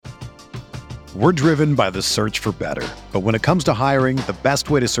We're driven by the search for better. But when it comes to hiring, the best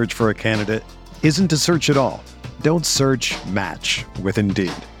way to search for a candidate isn't to search at all. Don't search, match with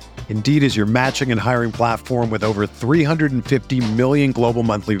Indeed. Indeed is your matching and hiring platform with over 350 million global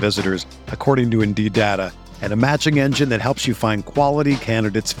monthly visitors, according to Indeed data, and a matching engine that helps you find quality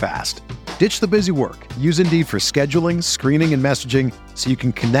candidates fast. Ditch the busy work. Use Indeed for scheduling, screening, and messaging so you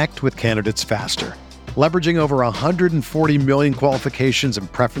can connect with candidates faster. Leveraging over 140 million qualifications and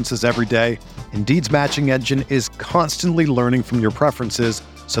preferences every day, Indeed's matching engine is constantly learning from your preferences,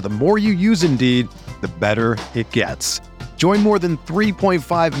 so the more you use Indeed, the better it gets. Join more than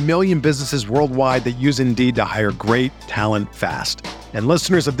 3.5 million businesses worldwide that use Indeed to hire great talent fast. And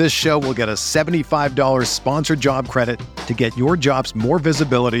listeners of this show will get a $75 sponsored job credit to get your jobs more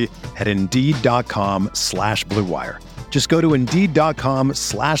visibility at Indeed.com/Blue Wire. Just go to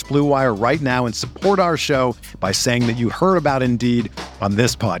Indeed.com/Blue Wire right now and support our show by saying that you heard about Indeed on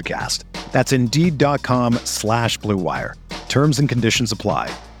this podcast. That's Indeed.com/Blue Wire. Terms and conditions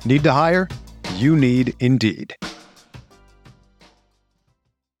apply. Need to hire? You need Indeed.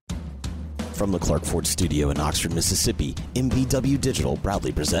 From the Clark Ford Studio in Oxford, Mississippi, MVW Digital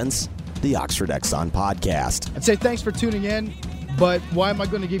proudly presents the Oxford Exxon Podcast. I'd say thanks for tuning in, but why am I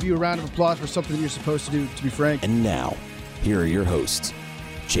going to give you a round of applause for something that you're supposed to do, to be frank? And now, here are your hosts,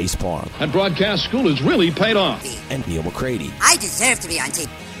 Chase Parham. That broadcast school has really paid off. And Neil McCready. I deserve to be on TV.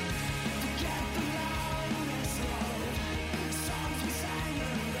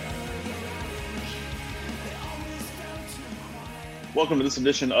 Welcome to this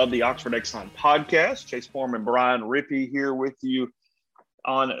edition of the Oxford Exxon Podcast. Chase Parham and Brian Rippey here with you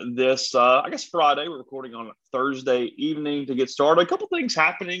on this, Friday. We're recording on Thursday evening to get started. A couple things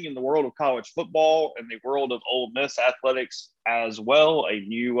happening in the world of college football and the world of Ole Miss athletics as well. A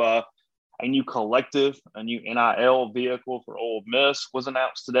new collective, a new NIL vehicle for Ole Miss was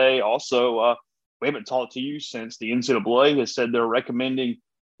announced today. Also, we haven't talked to you since the NCAA has said they're recommending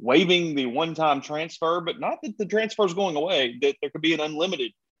waiving the one-time transfer, but not that the transfer is going away, that there could be an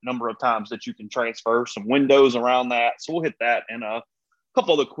unlimited number of times that you can transfer, some windows around that. So we'll hit that and a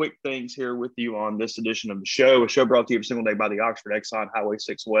couple other quick things here with you on this edition of the show. A show brought to you every single day by the Oxford Exxon, Highway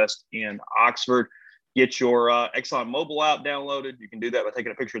 6 West in Oxford. Get your Exxon mobile app downloaded. You can do that by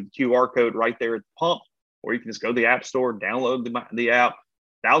taking a picture of the QR code right there at the pump, or you can just go to the App Store, download the app.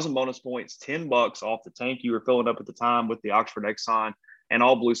 1,000 bonus points, $10 off the tank you were filling up at the time with the Oxford Exxon. And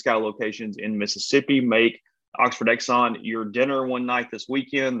all Blue Sky locations in Mississippi. Make Oxford Exxon your dinner one night this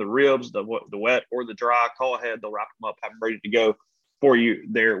weekend. The ribs, the wet or the dry, call ahead. They'll wrap them up, have them ready to go for you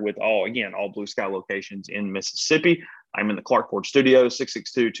there with all Blue Sky locations in Mississippi. I'm in the Clark Ford Studio,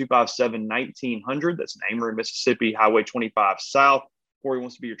 662-257-1900. That's in Amory, Mississippi, Highway 25 South. Corey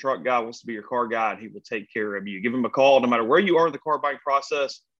wants to be your truck guy, wants to be your car guy, and he will take care of you. Give him a call no matter where you are in the car buying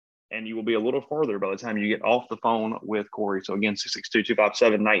process, and you will be a little further by the time you get off the phone with Corey. So again,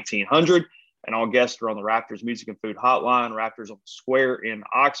 662-257-1900. And all guests are on the Raptors Music and Food Hotline, Raptors on the Square in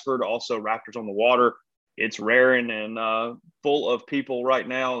Oxford, also Raptors on the Water. It's raring and full of people right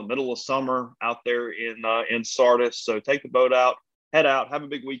now in the middle of summer out there in Sardis. So take the boat out, head out, have a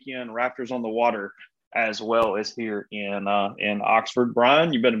big weekend. Raptors on the Water as well as here in Oxford.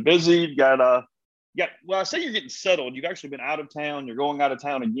 Brian, you've been busy. You've got well, I say you're getting settled. You've actually been out of town. You're going out of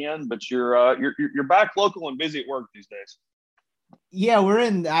town again, but you're back local and busy at work these days. Yeah, we're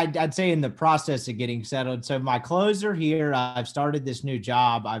I'd say in the process of getting settled. So my clothes are here. I've started this new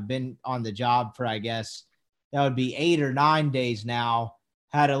job. I've been on the job for, I guess, that would be 8 or 9 days now.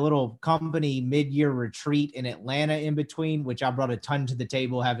 Had a little company mid-year retreat in Atlanta in between, which I brought a ton to the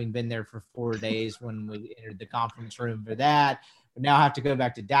table, having been there for 4 days when we entered the conference room for that. But now I have to go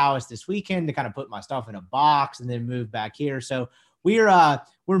back to Dallas this weekend to kind of put my stuff in a box and then move back here. So we're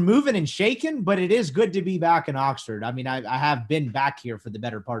moving and shaking, but it is good to be back in Oxford. I mean, I have been back here for the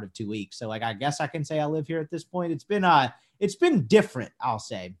better part of 2 weeks. So I guess I can say I live here at this point. It's been different, I'll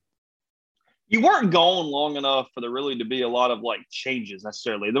say. You weren't gone long enough for there really to be a lot of changes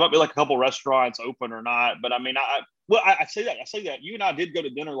necessarily. There might be a couple restaurants open or not, but I mean, I say that you and I did go to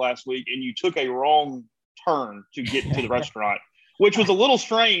dinner last week and you took a wrong turn to get to the restaurant, which was a little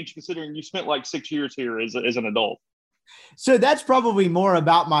strange considering you spent 6 years here as an adult. So that's probably more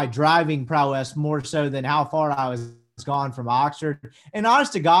about my driving prowess more so than how far I was gone from Oxford. And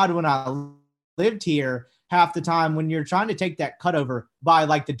honest to God, when I lived here, half the time when you're trying to take that cutover by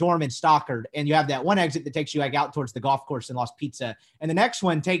the dorm in Stockard, and you have that one exit that takes you out towards the golf course in Lost Pizza, and the next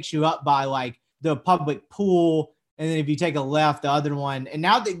one takes you up by the public pool, and then if you take a left, the other one. And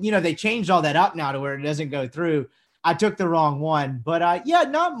now that they changed all that up now to where it doesn't go through. I took the wrong one, but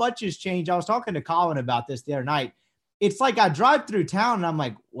not much has changed. I was talking to Colin about this the other night. it's like I drive through town and I'm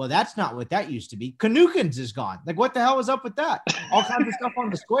like, well, that's not what that used to be. Canuckins is gone. Like, what the hell is up with that? All kinds of stuff on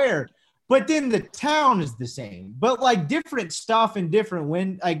the square. But then the town is the same, but like different stuff in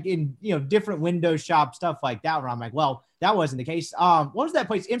different different window shop stuff like that. Where I'm like, well, that wasn't the case. What was that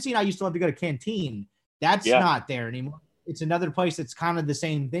place? MC and I used to love to go to Canteen. That's not there anymore. It's another place that's kind of the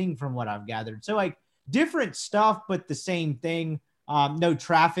same thing from what I've gathered. So like different stuff, but the same thing. No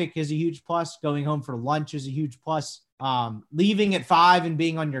traffic is a huge plus. Going home for lunch is a huge plus. Leaving at 5 and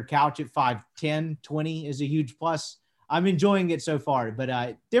being on your couch at 5:10, 20 is a huge plus. I'm enjoying it so far,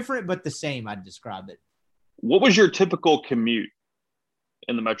 but different but the same, I'd describe it. What was your typical commute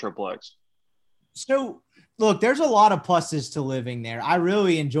in the Metroplex? So, look, there's a lot of pluses to living there. I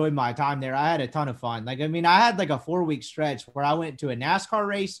really enjoyed my time there. I had a ton of fun. I had like a 4-week stretch where I went to a NASCAR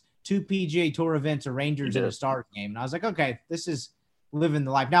race, 2 PGA Tour events, a Rangers, and a Stars game. And I was like, okay, this is living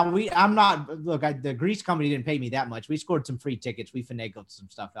the life. Now, the grease company didn't pay me that much. We scored some free tickets. We finagled some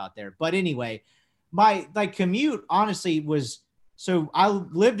stuff out there. But anyway, my commute honestly was, so I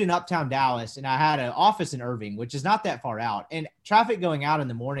lived in uptown Dallas and I had an office in Irving, which is not that far out, and traffic going out in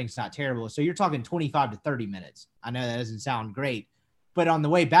the morning is not terrible. So you're talking 25 to 30 minutes. I know that doesn't sound great, but on the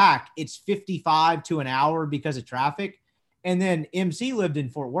way back, it's 55 to an hour because of traffic. And then MC lived in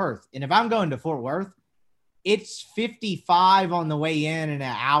Fort Worth. And if I'm going to Fort Worth, it's 55 on the way in and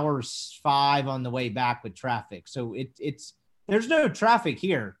an hour 5 on the way back with traffic. So there's no traffic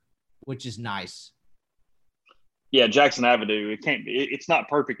here, which is nice. Yeah, Jackson Avenue. It's not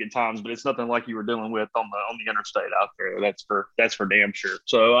perfect at times, but it's nothing like you were dealing with on the interstate out there. That's for damn sure.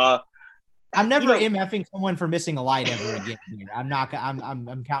 So I'm never MFing someone for missing a light ever again here.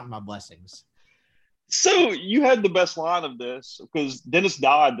 I'm counting my blessings. So you had the best line of this because Dennis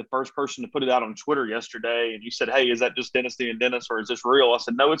Dodd, the first person to put it out on Twitter yesterday, and you said, "Hey, is that just Dennis being Dennis, or is this real?" I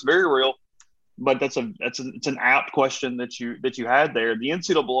said, "No, it's very real." But it's an apt question that you had there. The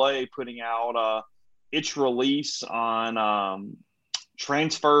NCAA putting out its release on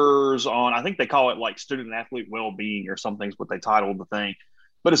transfers on, I think they call it like student athlete well-being or something is what they titled the thing.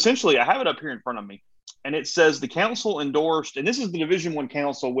 But essentially, I have it up here in front of me, and it says the council endorsed, and this is the Division I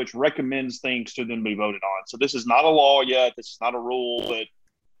Council, which recommends things to then be voted on. So this is not a law yet. This is not a rule, but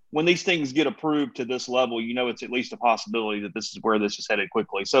when these things get approved to this level, it's at least a possibility that this is where this is headed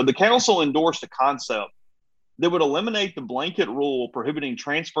quickly. So the council endorsed a concept that would eliminate the blanket rule prohibiting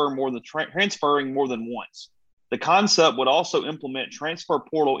transferring more than once. The concept would also implement transfer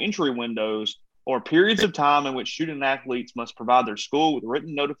portal entry windows or periods of time in which student athletes must provide their school with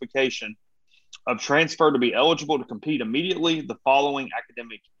written notification of transfer to be eligible to compete immediately the following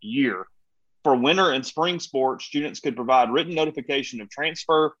academic year. For winter and spring sports, students could provide written notification of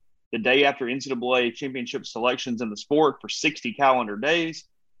transfer the day after NCAA championship selections in the sport for 60 calendar days.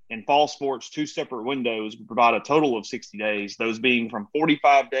 In fall sports, 2 separate windows would provide a total of 60 days, those being from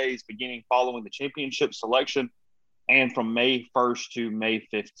 45 days beginning following the championship selection and from May 1st to May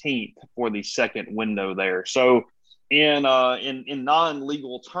 15th for the second window there. So in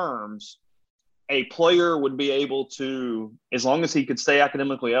non-legal terms, a player would be able to, as long as he could stay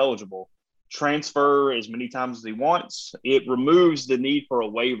academically eligible, transfer as many times as he wants. It removes the need for a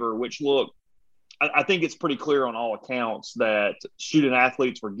waiver, which, look, I think it's pretty clear on all accounts that student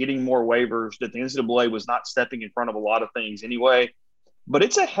athletes were getting more waivers, that the NCAA was not stepping in front of a lot of things anyway. But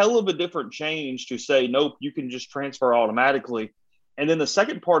it's a hell of a different change to say, nope, you can just transfer automatically. And then the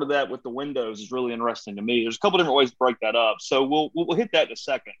second part of that with the windows is really interesting to me. There's a couple different ways to break that up. So we'll hit that in a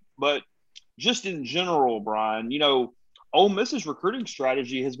second. But just in general, Brian, Ole Miss's recruiting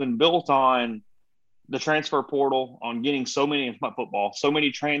strategy has been built on the transfer portal, on getting so many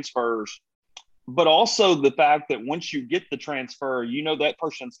transfers, but also the fact that once you get the transfer, that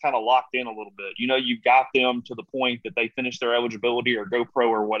person's kind of locked in a little bit. You've got them to the point that they finish their eligibility or go pro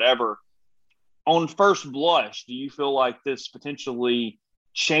or whatever. On first blush, do you feel like this potentially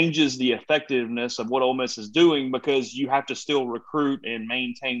changes the effectiveness of what Ole Miss is doing because you have to still recruit and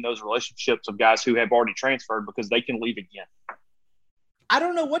maintain those relationships of guys who have already transferred because they can leave again? I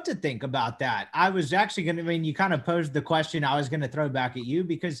don't know what to think about that. I was actually you kind of posed the question I was going to throw back at you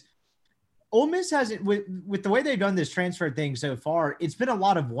because Ole Miss hasn't, with the way they've done this transfer thing so far, it's been a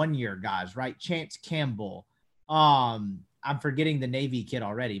lot of one-year guys, right? Chance Campbell. I'm forgetting the Navy kid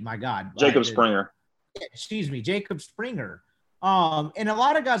already. My God. Jacob Springer. Jacob Springer. And a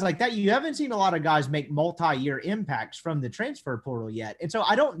lot of guys like that, you haven't seen a lot of guys make multi-year impacts from the transfer portal yet. And so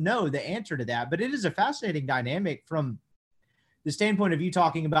I don't know the answer to that, but it is a fascinating dynamic from the standpoint of you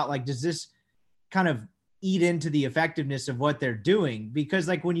talking about, does this kind of eat into the effectiveness of what they're doing? Because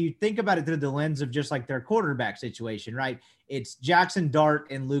when you think about it through the lens of just their quarterback situation, right? It's Jackson Dart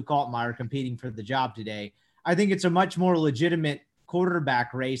and Luke Altmaier competing for the job today. I think it's a much more legitimate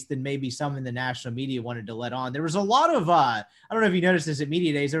quarterback race than maybe some in the national media wanted to let on. There was a lot of, I don't know if you noticed this at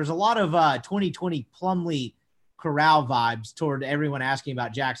media days, there was a lot of 2020 Plumlee Corral vibes toward everyone asking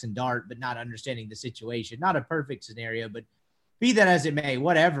about Jackson Dart, but not understanding the situation. Not a perfect scenario, but be that as it may,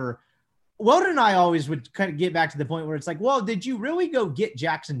 whatever. Weldon and I always would kind of get back to the point where it's like, well, did you really go get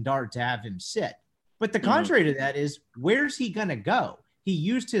Jackson Dart to have him sit? But the contrary to that is, where's he going to go? He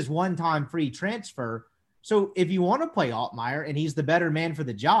used his one-time free transfer. So if you want to play Altmaier and he's the better man for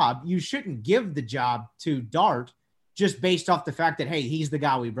the job, you shouldn't give the job to Dart just based off the fact that, hey, he's the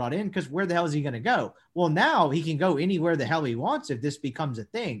guy we brought in, because where the hell is he going to go? Well, now he can go anywhere the hell he wants if this becomes a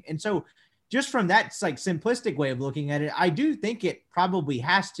thing. And so just from that like simplistic way of looking at it, I do think it probably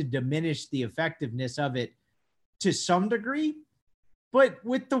has to diminish the effectiveness of it to some degree. But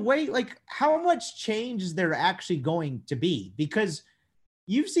with the way, like, how much change is there actually going to be? Because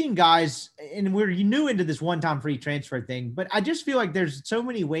you've seen guys, and we're new into this one-time free transfer thing, but I just feel like there's so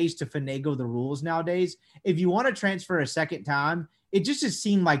many ways to finagle the rules nowadays. If you want to transfer a second time, it just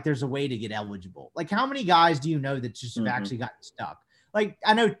seemed like there's a way to get eligible. Like, how many guys do you know that just have actually gotten stuck? Like,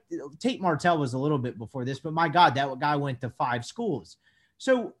 I know Tate Martell was a little bit before this, but my God, that guy went to 5 schools.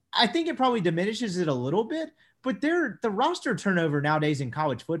 So I think it probably diminishes it a little bit, but the roster turnover nowadays in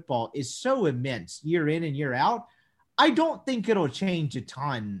college football is so immense year in and year out. I don't think it'll change a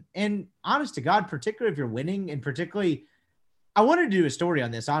ton. And honest to God, particularly if you're winning, and particularly, I wanted to do a story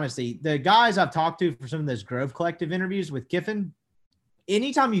on this, honestly. The guys I've talked to for some of those Grove Collective interviews with Kiffin,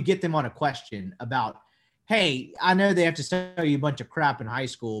 anytime you get them on a question about, hey, I know they have to tell you a bunch of crap in high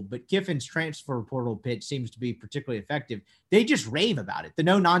school, but Kiffin's transfer portal pitch seems to be particularly effective. They just rave about it. The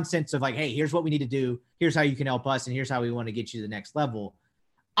no nonsense of like, hey, here's what we need to do. Here's how you can help us. And here's how we want to get you to the next level.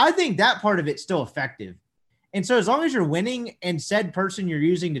 I think that part of it's still effective. And so as long as you're winning and said person you're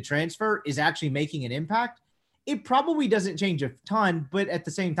using to transfer is actually making an impact, it probably doesn't change a ton. But at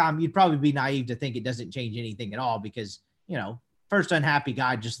the same time, you'd probably be naive to think it doesn't change anything at all because, you know, first unhappy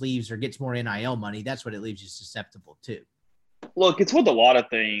guy just leaves or gets more NIL money. That's what it leaves you susceptible to. Look, it's with a lot of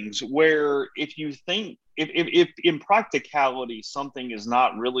things where if you think if in practicality something is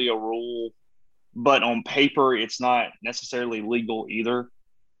not really a rule, but on paper it's not necessarily legal either,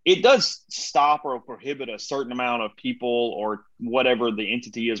 it does stop or prohibit a certain amount of people or whatever the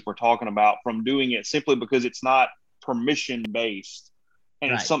entity is we're talking about from doing it simply because it's not permission based.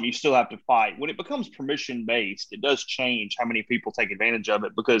 And It's something you still have to fight. When it becomes permission-based, it does change how many people take advantage of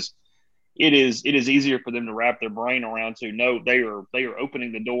it because it is easier for them to wrap their brain around to know they are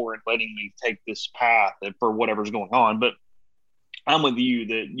opening the door and letting me take this path for whatever's going on. But I'm with you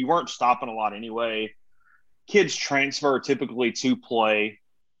that you weren't stopping a lot anyway. Kids transfer typically to play.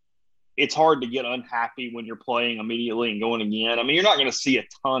 It's hard to get unhappy when you're playing immediately and going again. I mean, you're not going to see a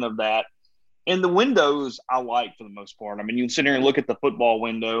ton of that. And the windows I like for the most part. I mean, you can sit here and look at the football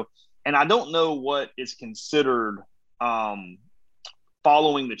window, and I don't know what is considered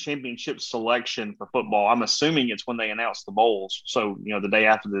following the championship selection for football. I'm assuming it's when they announce the bowls. So, you know, the day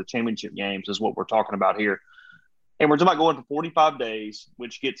after the championship games is what we're talking about here. And we're talking about going for 45 days,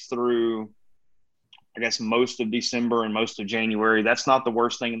 which gets through, I guess, most of December and most of January. That's not the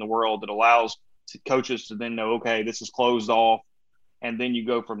worst thing in the world. It allows coaches to then know, okay, this is closed off, and then you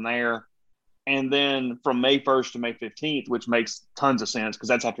go from there. And then from May 1st to May 15th, which makes tons of sense because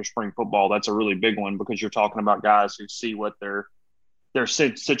that's after spring football. That's a really big one because you're talking about guys who see what their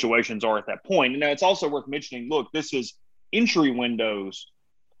situations are at that point. And now it's also worth mentioning, look, this is entry windows,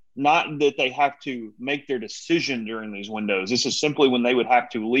 not that they have to make their decision during these windows. This is simply when they would have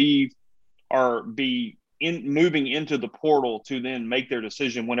to leave or be moving into the portal to then make their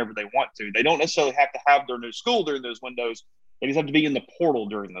decision whenever they want to. They don't necessarily have to have their new school during those windows. They just have to be in the portal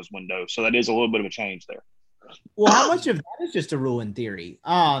during those windows. So that is a little bit of a change there. Well, how much of that is just a rule in theory?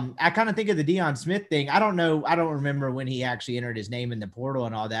 I kind of think of the Deion Smith thing. I don't know. I don't remember when he actually entered his name in the portal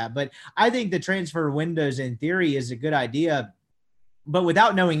and all that, but I think the transfer windows in theory is a good idea. But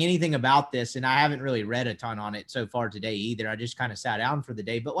without knowing anything about this, and I haven't really read a ton on it so far today either. I just kind of sat down for the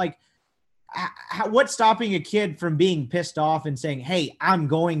day. But like, what's stopping a kid from being pissed off and saying, hey, I'm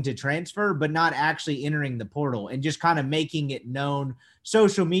going to transfer, but not actually entering the portal and just kind of making it known,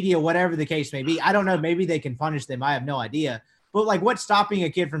 social media, whatever the case may be? I don't know. Maybe they can punish them. I have no idea. But like, what's stopping a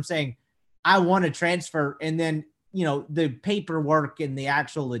kid from saying, I want to transfer, and then, you know, the paperwork and the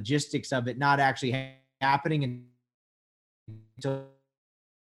actual logistics of it not actually happening until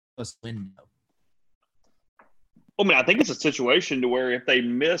this window? I mean, I think it's a situation to where if they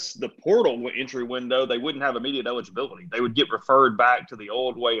miss the portal entry window, they wouldn't have immediate eligibility. They would get referred back to the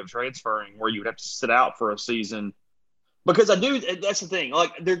old way of transferring where you would have to sit out for a season Because that's the thing.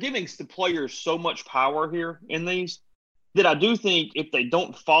 Like, they're giving the players so much power here in these that I do think if they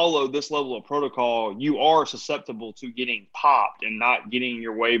don't follow this level of protocol, you are susceptible to getting popped and not getting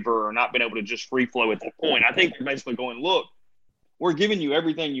your waiver or not being able to just free flow at that point. I think they're basically going, look, we're giving you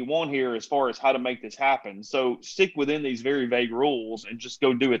everything you want here as far as how to make this happen. So stick within these very vague rules and just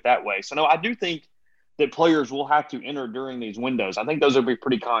go do it that way. So, no, I do think that players will have to enter during these windows. I think those will be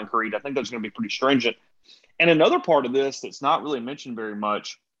pretty concrete. I think those are going to be pretty stringent. And another part of this that's not really mentioned very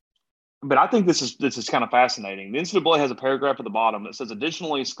much, but I think this is kind of fascinating. The NCAA has a paragraph at the bottom that says,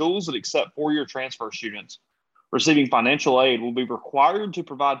 additionally, schools that accept four-year transfer students receiving financial aid will be required to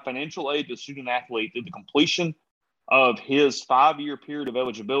provide financial aid to the student athlete through the completion of his 5-year period of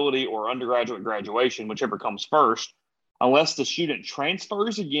eligibility or undergraduate graduation, whichever comes first, unless the student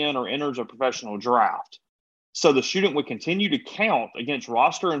transfers again or enters a professional draft. So the student would continue to count against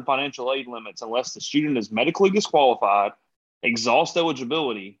roster and financial aid limits unless the student is medically disqualified, exhausts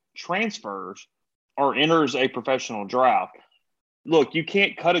eligibility, transfers, or enters a professional draft. Look, you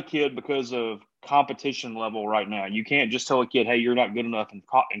can't cut a kid because of competition level right now. You can't just tell a kid, hey, you're not good enough and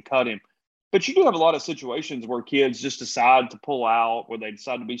cut him. But you do have a lot of situations where kids just decide to pull out, where they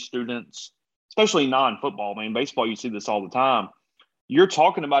decide to be students, especially non-football. I mean, baseball, you see this all the time. You're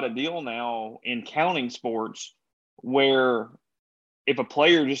talking about a deal now in counting sports where if a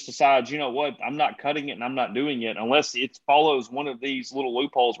player just decides, you know what, I'm not cutting it and I'm not doing it unless it follows one of these little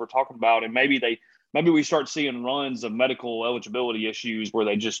loopholes we're talking about, and maybe we start seeing runs of medical eligibility issues where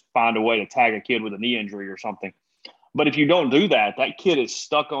they just find a way to tag a kid with a knee injury or something. But if you don't do that, that kid is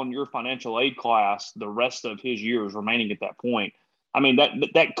stuck on your financial aid class the rest of his years remaining at that point. I mean,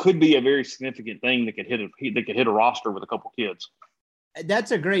 that could be a very significant thing that could hit a roster with a couple kids.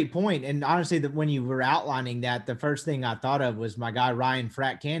 That's a great point. And honestly, that when you were outlining that, the first thing I thought of was my guy, Ryan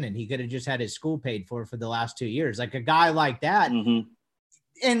Frack Cannon. He could have just had his school paid for the last 2 years. Like a guy like that. Mm-hmm.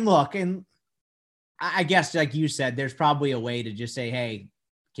 And look, and I guess, like you said, there's probably a way to just say, hey,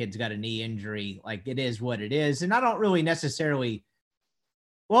 kid's got a knee injury. Like, it is what it is. And I don't really necessarily,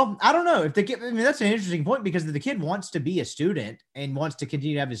 well, I don't know if the kid, I mean, that's an interesting point because the kid wants to be a student and wants to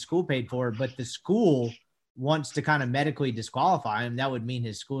continue to have his school paid for, but the school wants to kind of medically disqualify him. That would mean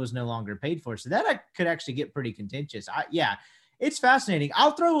his school is no longer paid for. So that could actually get pretty contentious. Yeah, it's fascinating.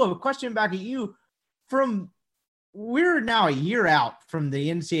 I'll throw a question back at you. We're now a year out from the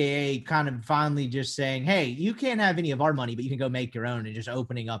NCAA kind of finally just saying, hey, you can't have any of our money, but you can go make your own, and just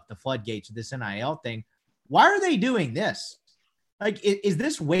opening up the floodgates of this NIL thing. Why are they doing this? Like, is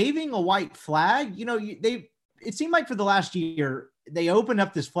this waving a white flag? You know, it seemed like for the last year, they opened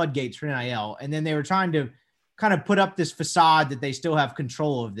up this floodgates for NIL, and then they were trying to kind of put up this facade that they still have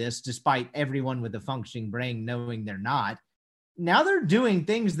control of this, despite everyone with a functioning brain knowing they're not. Now they're doing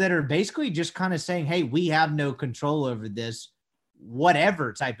things that are basically just kind of saying, hey, we have no control over this,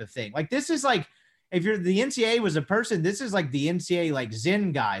 whatever type of thing. Like, this is like, if you're the NCAA was a person, this is like the NCAA, like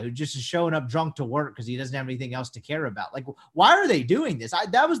Zen guy who just is showing up drunk to work because he doesn't have anything else to care about. Like, why are they doing this?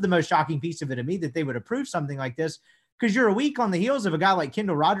 That was the most shocking piece of it to me, that they would approve something like this, because you're a week on the heels of a guy like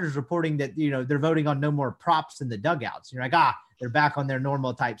Kendall Rogers reporting that, you know, they're voting on no more props in the dugouts. You're like, they're back on their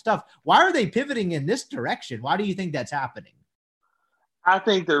normal type stuff. Why are they pivoting in this direction? Why do you think that's happening? I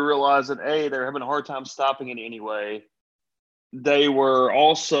think they're realizing, A, they're having a hard time stopping it anyway. They were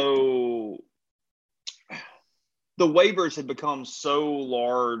also – the waivers had become so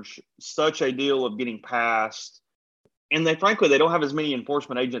large, such a deal of getting passed. And they don't have as many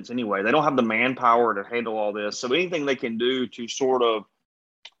enforcement agents anyway. They don't have the manpower to handle all this. So anything they can do to sort of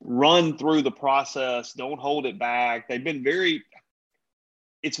run through the process, don't hold it back. They've been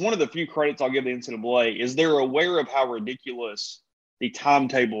it's one of the few credits I'll give the NCAA is they're aware of how ridiculous the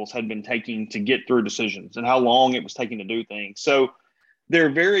timetables had been taking to get through decisions and how long it was taking to do things. So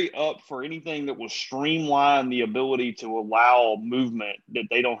they're very up for anything that will streamline the ability to allow movement that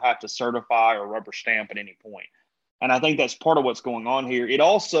they don't have to certify or rubber stamp at any point. And I think that's part of what's going on here. It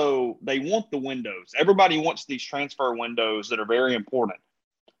also, they want the windows. Everybody wants these transfer windows that are very important.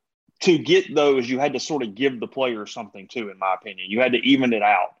 To get those, you had to sort of give the player something too, in my opinion. You had to even it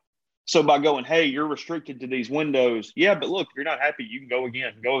out. So by going, hey, you're restricted to these windows. Yeah, but look, if you're not happy, you can go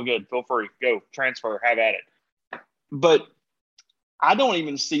again. Go again. Feel free. Go. Transfer. Have at it. But I don't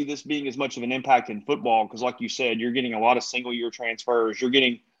even see this being as much of an impact in football because, like you said, you're getting a lot of single-year transfers. You're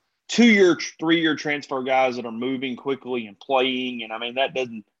getting 2-year, 3-year transfer guys that are moving quickly and playing. And, I mean, that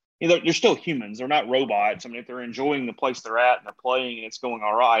doesn't – they're still humans. They're not robots. I mean, if they're enjoying the place they're at and they're playing and it's going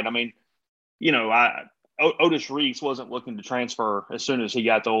all right, I mean, you know, Otis Reese wasn't looking to transfer as soon as he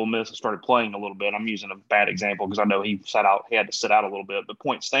got to Ole Miss and started playing a little bit. I'm using a bad example because I know he had to sit out a little bit, but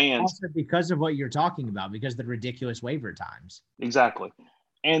point stands. Also because of what you're talking about, because of the ridiculous waiver times. Exactly.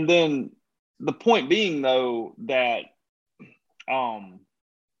 And then the point being, though, that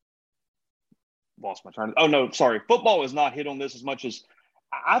lost my train. Oh, no, sorry. Football is not hit on this as much as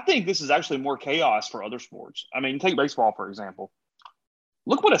I think this is actually more chaos for other sports. I mean, take baseball, for example.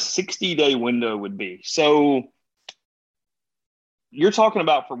 Look what a 60-day window would be. So you're talking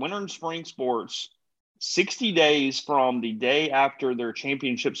about for winter and spring sports, 60 days from the day after their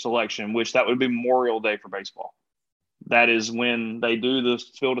championship selection, which that would be Memorial Day for baseball. That is when they do the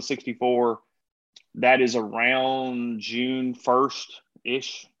Field of 64. That is around June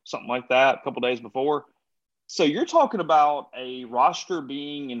 1st-ish, something like that, a couple days before. So you're talking about a roster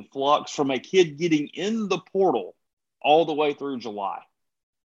being in flux from a kid getting in the portal all the way through July.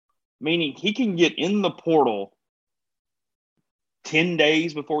 Meaning he can get in the portal 10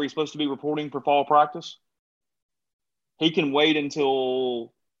 days before he's supposed to be reporting for fall practice. He can wait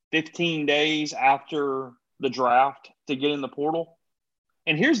until 15 days after the draft to get in the portal.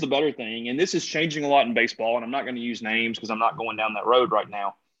 And here's the better thing, and this is changing a lot in baseball, and I'm not going to use names because I'm not going down that road right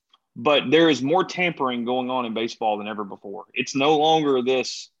now. But there is more tampering going on in baseball than ever before. It's no longer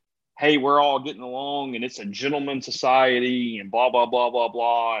this, hey, we're all getting along and it's a gentleman's society and blah, blah, blah, blah,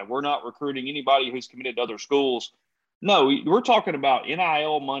 blah. And we're not recruiting anybody who's committed to other schools. No, we're talking about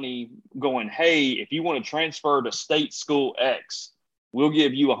NIL money going, hey, if you want to transfer to state school X, we'll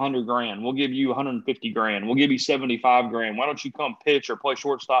give you $100,000. We'll give you $150,000. We'll give you $75,000. Why don't you come pitch or play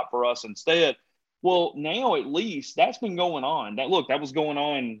shortstop for us instead? Well, now at least that's been going on. That was going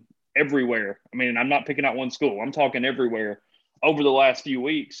on everywhere. I mean, I'm not picking out one school. I'm talking everywhere over the last few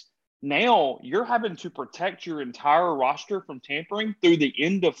weeks. Now you're having to protect your entire roster from tampering through the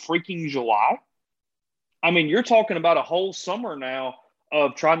end of freaking July. I mean, you're talking about a whole summer now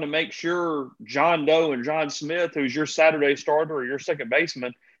of trying to make sure John Doe and John Smith, who's your Saturday starter or your second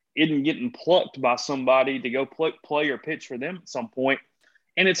baseman, isn't getting plucked by somebody to go play or pitch for them at some point.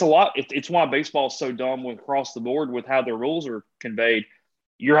 And it's why baseball is so dumb across the board with how their rules are conveyed.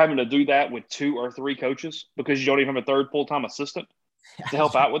 You're having to do that with 2 or 3 coaches because you don't even have a third full-time assistant to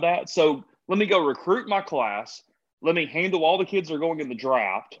help out with that. So let me go recruit my class. Let me handle all the kids that are going in the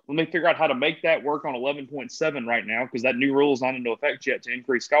draft. Let me figure out how to make that work on 11.7 right now because that new rule is not into effect yet to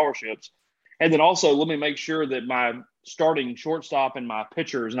increase scholarships. And then also let me make sure that my starting shortstop and my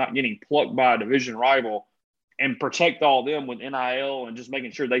pitcher is not getting plucked by a division rival and protect all them with NIL and just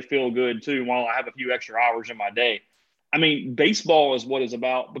making sure they feel good too while I have a few extra hours in my day. I mean, baseball is what it's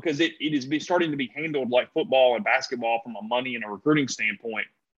about because it is starting to be handled like football and basketball from a money and a recruiting standpoint,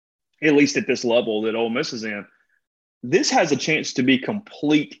 at least at this level that Ole Miss is in. This has a chance to be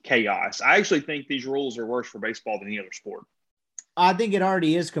complete chaos. I actually think these rules are worse for baseball than any other sport. I think it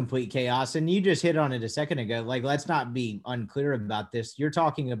already is complete chaos. And you just hit on it a second ago. Like, let's not be unclear about this. You're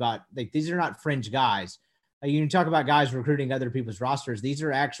talking about, like, these are not fringe guys. You talk about guys recruiting other people's rosters. These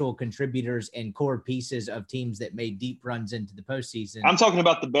are actual contributors and core pieces of teams that made deep runs into the postseason. I'm talking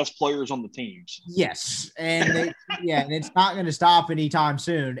about the best players on the teams. Yes. And and it's not going to stop anytime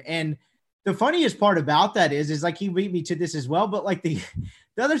soon. And the funniest part about that is like, he beat me to this as well. But like the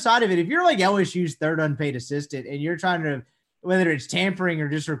other side of it, if you're like LSU's third unpaid assistant and you're trying to, whether it's tampering or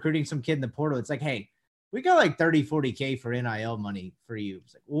just recruiting some kid in the portal, it's like, hey, we got like 30, 40K for NIL money for you.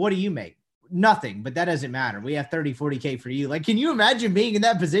 It's like, well, what do you make? Nothing, but that doesn't matter. We have 30, 40K for you. Like, can you imagine being in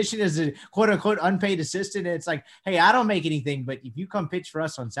that position as a quote unquote unpaid assistant? And it's like, hey, I don't make anything, but if you come pitch for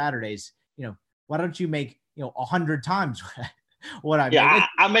us on Saturdays, why don't you make, 100 times what I make? Yeah,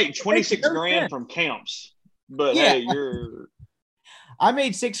 I make 26 grand from camps, but yeah. Hey, I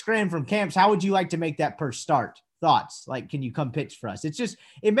made $6,000 from camps. How would you like to make that per start? Thoughts? Like, can you come pitch for us? It's just,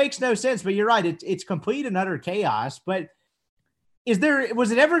 it makes no sense, but you're right. It's complete and utter chaos, but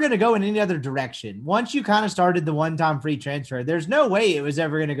was it ever going to go in any other direction? Once you kind of started the one-time free transfer, there's no way it was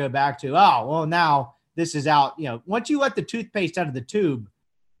ever going to go back to, oh, well, now this is out. Once you let the toothpaste out of the tube,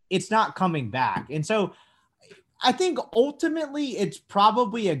 it's not coming back. And so I think ultimately it's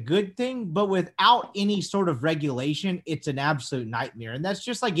probably a good thing, but without any sort of regulation, it's an absolute nightmare. And that's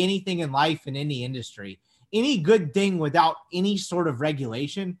just like anything in life in any industry. Any good thing without any sort of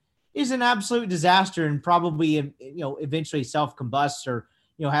regulation is an absolute disaster and probably, eventually self-combusts or,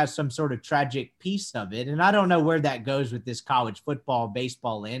 has some sort of tragic piece of it. And I don't know where that goes with this college football,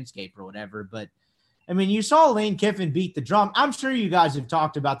 baseball landscape or whatever. But, I mean, you saw Lane Kiffin beat the drum. I'm sure you guys have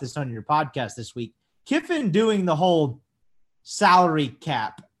talked about this on your podcast this week. Kiffin doing the whole salary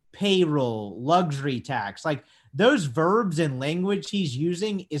cap, payroll, luxury tax, like those verbs and language he's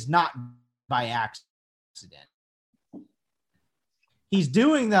using is not by accident. accident. He's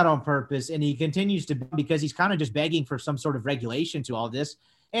doing that on purpose, and he continues to because he's kind of just begging for some sort of regulation to all this.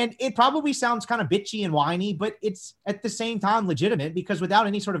 And it probably sounds kind of bitchy and whiny, but it's at the same time legitimate because without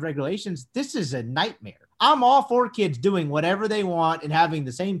any sort of regulations, this is a nightmare. I'm all for kids doing whatever they want and having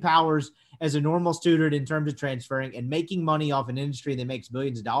the same powers as a normal student in terms of transferring and making money off an industry that makes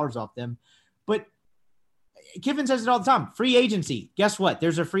billions of dollars off them. But Kiffin says it all the time. Free agency. Guess what?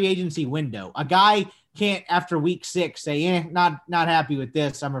 There's a free agency window. A guy can't, after week 6, say, not happy with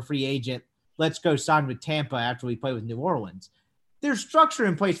this. I'm a free agent. Let's go sign with Tampa after we play with New Orleans. There's structure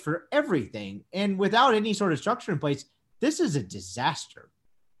in place for everything. And without any sort of structure in place, this is a disaster.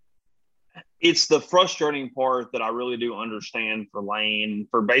 It's the frustrating part that I really do understand for Lane,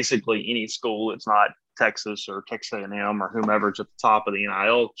 for basically any school. It's not Texas or Texas A&M or whomever's at the top of the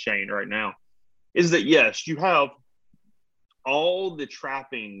NIL chain right now, is that, yes, you have all the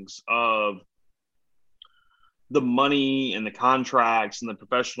trappings of the money and the contracts and the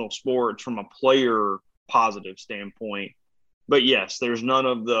professional sports from a player positive standpoint. But yes, there's none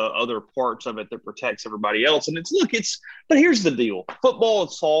of the other parts of it that protects everybody else. And but here's the deal. Football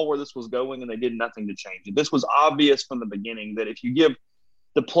saw where this was going and they did nothing to change it. This was obvious from the beginning that if you give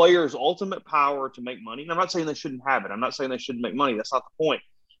the players ultimate power to make money, and I'm not saying they shouldn't have it. I'm not saying they shouldn't make money. That's not the point.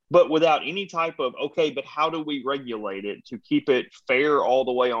 But without any type of, okay, but how do we regulate it to keep it fair all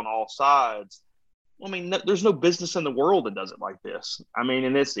the way on all sides? I mean, there's no business in the world that does it like this. I mean,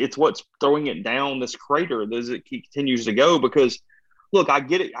 and it's what's throwing it down this crater as it continues to go. Because, look, I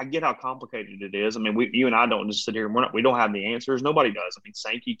get it. I get how complicated it is. I mean, you and I don't just sit here and we don't have the answers. Nobody does. I mean,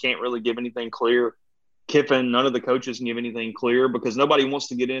 Sankey can't really give anything clear. Kiffin, none of the coaches can give anything clear because nobody wants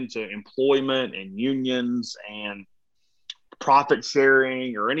to get into employment and unions and profit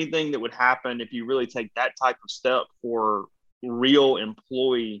sharing or anything that would happen if you really take that type of step for real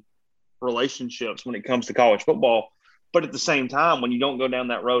employee relationships when it comes to college football. But at the same time, when you don't go down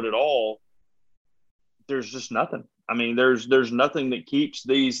that road at all, there's just nothing. I mean, there's nothing that keeps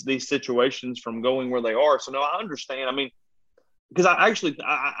these situations from going where they are. So no, I understand. I mean, because I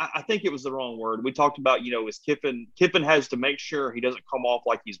think it was the wrong word. We talked about, is Kiffin has to make sure he doesn't come off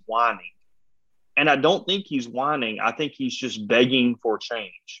like he's whining. And I don't think he's whining. I think he's just begging for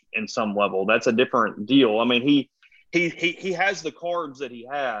change in some level. That's a different deal. I mean, he has the cards that he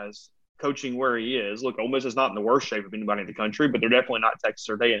has coaching where he is. Look, Ole Miss is not in the worst shape of anybody in the country, but they're definitely not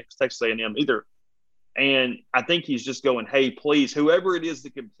Texas A&M either. And I think he's just going, hey, please, whoever it is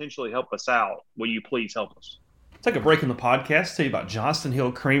that could potentially help us out, will you please help us? Take a break in the podcast, tell you about Johnston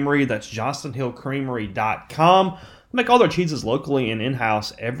Hill Creamery. That's johnstonhillcreamery.com. They make all their cheeses locally and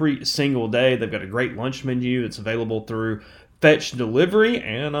in-house every single day. They've got a great lunch menu that's available through Fetch Delivery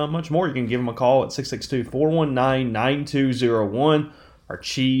and much more. You can give them a call at 662-419-9201. Our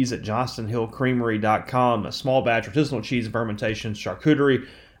cheese at johnstonhillcreamery.com. A small batch artisanal cheese fermentation, charcuterie,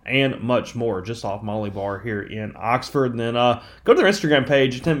 and much more, just off Molly Bar here in Oxford. And then go to their Instagram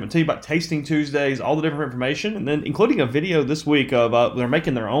page. I'll tell you about Tasting Tuesdays, all the different information, and then including a video this week of they're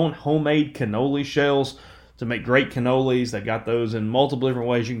making their own homemade cannoli shells to make great cannolis. They've got those in multiple different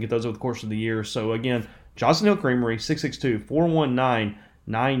ways. You can get those over the course of the year. So again, Johnston Hill Creamery,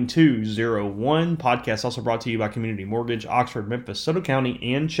 662-419-9201. Podcast also brought to you by Community Mortgage, Oxford, Memphis, Soto County,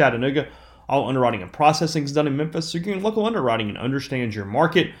 and Chattanooga. All underwriting and processing is done in Memphis, so you can local underwriting and understand your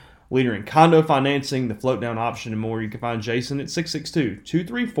market. Leader in condo financing, the float down option, and more. You can find Jason at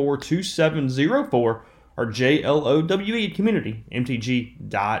 662-234-2704 or JLOWE at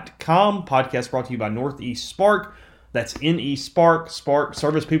communitymtg.com. Podcast brought to you by Northeast Spark. That's NE Spark. Spark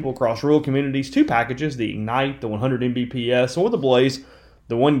service people across rural communities. 2 packages, the Ignite, the 100 Mbps, or the Blaze,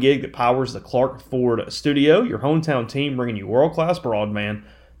 the 1 gig that powers the Clark Ford studio. Your hometown team bringing you world-class broadband.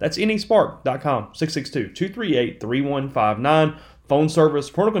 That's nespark.com, 662-238-3159. Phone service,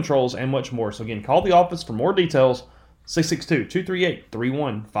 parental controls, and much more. So again, call the office for more details,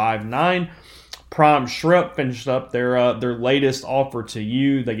 662-238-3159. Prime Shrimp finished up their latest offer to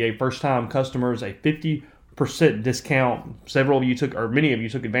you. They gave first-time customers a 50% discount. Many of you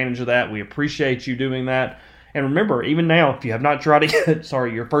took advantage of that. We appreciate you doing that. And remember, even now, if you have not tried it yet,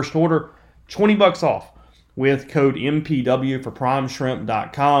 your first order, $20 off with code MPW for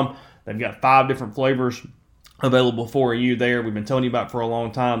primeshrimp.com. They've got 5 different flavors available for you there. We've been telling you about for a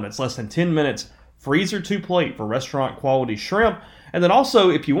long time. That's less than 10 minutes, freezer to plate for restaurant quality shrimp. And then also,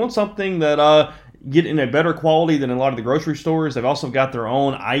 if you want something that get in a better quality than a lot of the grocery stores, they've also got their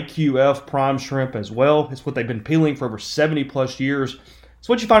own IQF prime shrimp as well. It's what they've been peeling for over 70 plus years. It's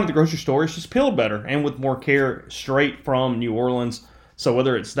what you find at the grocery store. It's just peeled better and with more care, straight from New Orleans. So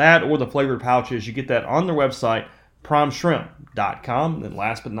whether it's that or the flavored pouches, you get that on their website, primeshrimp.com. And then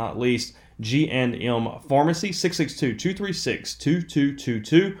last but not least, G&M Pharmacy,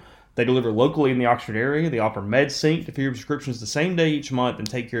 662-236-2222. They deliver locally in the Oxford area. They offer MedSync to fill your prescriptions the same day each month and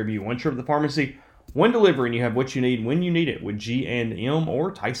take care of you. One trip to the pharmacy, one delivery, and you have what you need when you need it with G&M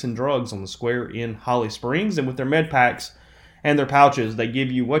or Tyson Drugs on the square in Holly Springs. And with their med packs and their pouches, they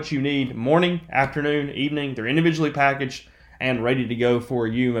give you what you need morning, afternoon, evening. They're individually packaged and ready to go for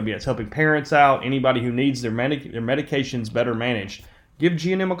you. Maybe it's helping parents out, anybody who needs their medications better managed. Give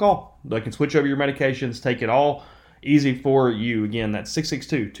G&M a call. They can switch over your medications, take it all easy for you. Again, that's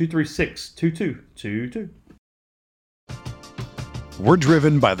 662-236-2222. We're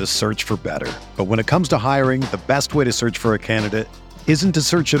driven by the search for better. But when it comes to hiring, the best way to search for a candidate isn't to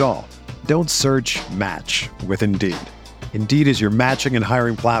search at all. Don't search, match with Indeed. Indeed is your matching and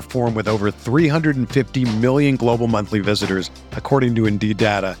hiring platform with over 350 million global monthly visitors, according to Indeed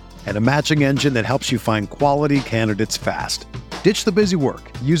data, and a matching engine that helps you find quality candidates fast. Ditch the busy work.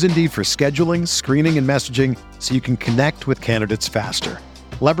 Use Indeed for scheduling, screening, and messaging so you can connect with candidates faster.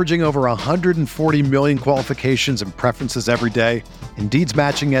 Leveraging over 140 million qualifications and preferences every day, Indeed's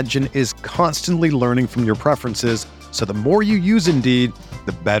matching engine is constantly learning from your preferences, so the more you use Indeed,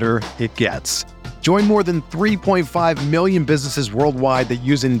 the better it gets. Join more than 3.5 million businesses worldwide that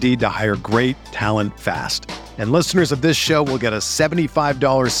use Indeed to hire great talent fast. And listeners of this show will get a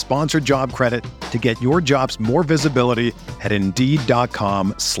 $75 sponsored job credit to get your jobs more visibility at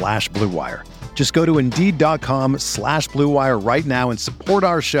Indeed.com/Blue Wire. Just go to Indeed.com/Blue Wire right now and support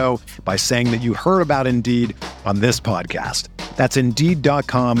our show by saying that you heard about Indeed on this podcast. That's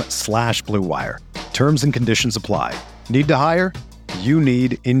Indeed.com/Blue Wire. Terms and conditions apply. Need to hire? You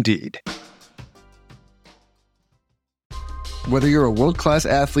need Indeed. Whether you're a world-class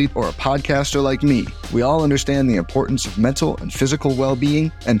athlete or a podcaster like me, we all understand the importance of mental and physical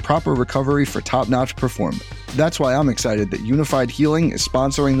well-being and proper recovery for top-notch performance. That's why I'm excited that Unified Healing is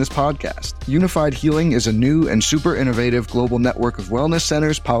sponsoring this podcast. Unified Healing is a new and super innovative global network of wellness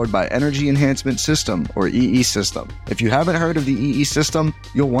centers powered by Energy Enhancement System, or EE System. If you haven't heard of the EE System,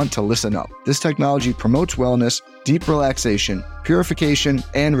 you'll want to listen up. This technology promotes wellness, deep relaxation, purification,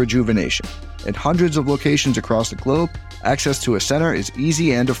 and rejuvenation. In hundreds of locations across the globe, access to a center is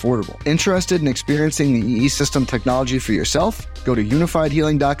easy and affordable. Interested in experiencing the EE System technology for yourself? Go to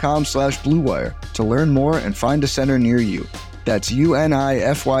unifiedhealing.com/Blue Wire to learn more and find a center near you. That's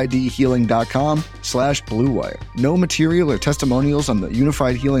UNIFYDhealing.com/Blue Wire. No material or testimonials on the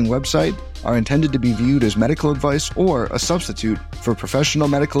Unified Healing website are intended to be viewed as medical advice or a substitute for professional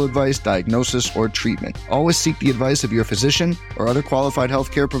medical advice, diagnosis, or treatment. Always seek the advice of your physician or other qualified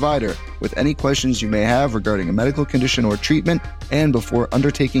healthcare provider with any questions you may have regarding a medical condition or treatment and before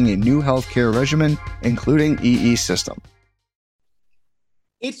undertaking a new healthcare regimen, including EE System.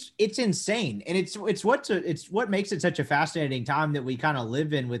 It's insane, and it's what makes it such a fascinating time that we kind of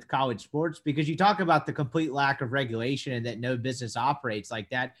live in with college sports, because you talk about the complete lack of regulation and that no business operates like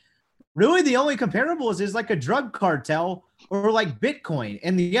that. Really, the only comparables is like a drug cartel or like Bitcoin.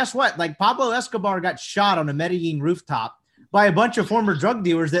 And guess what? Like Pablo Escobar got shot on a Medellin rooftop by a bunch of former drug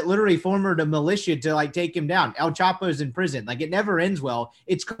dealers that literally formed a militia to like take him down. El Chapo's in prison. Like it never ends well.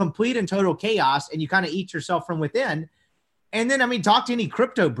 It's complete and total chaos, and you kind of eat yourself from within. And then, I mean, talk to any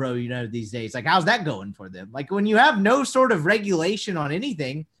crypto bro, these days. Like, how's that going for them? Like, when you have no sort of regulation on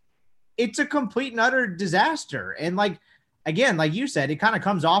anything, it's a complete and utter disaster. And, like, again, like you said, it kind of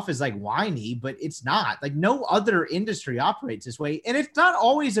comes off as, like, whiny, but it's not. Like, no other industry operates this way. And it's not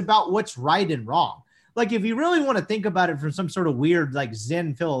always about what's right and wrong. Like, if you really want to think about it from some sort of weird, like,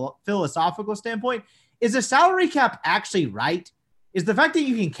 Zen philosophical standpoint, is a salary cap actually right? Is the fact that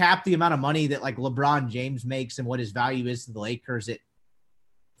you can cap the amount of money that like LeBron James makes and what his value is to the Lakers at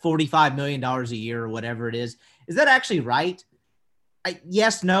 $45 million a year or whatever it is that actually right?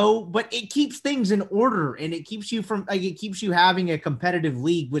 Yes, no, but it keeps things in order, and it keeps you having a competitive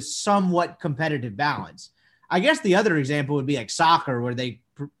league with somewhat competitive balance. I guess the other example would be like soccer, where they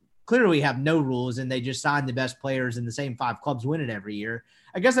clearly have no rules and they just sign the best players and the same 5 clubs win it every year.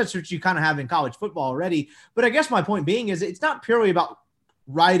 I guess that's what you kind of have in college football already. But I guess my point being is it's not purely about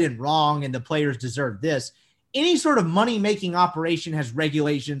right and wrong and the players deserve this. Any sort of money-making operation has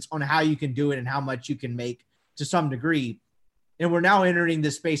regulations on how you can do it and how much you can make to some degree. And we're now entering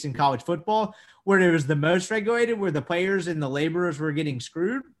this space in college football where it was the most regulated, where the players and the laborers were getting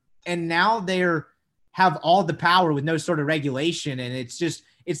screwed. And now they're have all the power with no sort of regulation. And it's this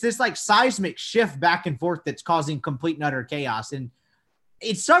like seismic shift back and forth that's causing complete and utter chaos. And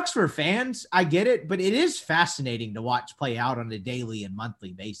it sucks for fans. I get it, but it is fascinating to watch play out on a daily and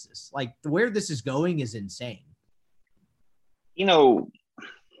monthly basis. Like where this is going is insane.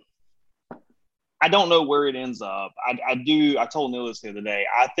 I don't know where it ends up. I told Neil this the other day.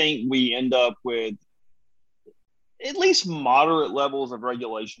 I think we end up with at least moderate levels of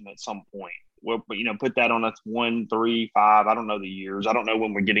regulation at some point. We'll, put that on a 1, 3, 5. I don't know the years. I don't know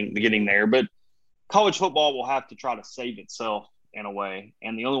when we're getting there. But college football will have to try to save itself in a way.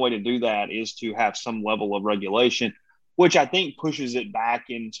 And the only way to do that is to have some level of regulation, which I think pushes it back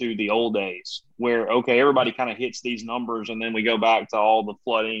into the old days where, okay, everybody kind of hits these numbers and then we go back to all the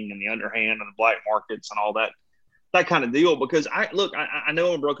flooding and the underhand and the black markets and all that kind of deal. Because I know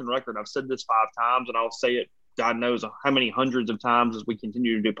I'm a broken record. I've said this 5 times and I'll say it, God knows how many hundreds of times as we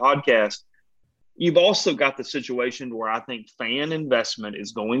continue to do podcasts. You've also got the situation where I think fan investment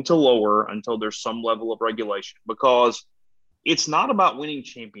is going to lower until there's some level of regulation, because it's not about winning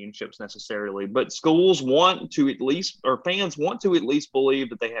championships necessarily, but schools want to at least, or fans want to at least believe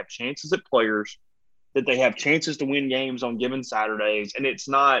that they have chances at players, that they have chances to win games on given Saturdays. And it's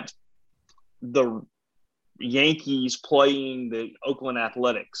not the Yankees playing the Oakland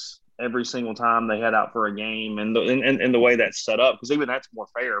Athletics every single time they head out for a game, and the way that's set up, because even that's more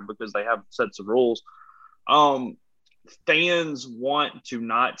fair because they have sets of rules. Fans want to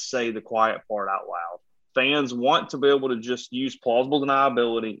not say the quiet part out loud. Fans want to be able to just use plausible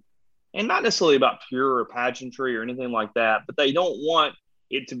deniability, and not necessarily about pure or pageantry or anything like that, but they don't want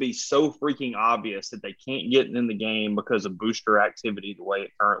it to be so freaking obvious that they can't get in the game because of booster activity the way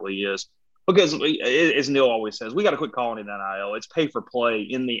it currently is. Because, as Neil always says, we got to quit calling it NIL. It's pay for play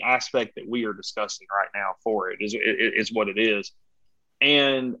in the aspect that we are discussing right now for it is what it is.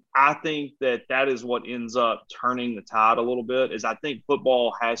 And I think that is what ends up turning the tide a little bit, is I think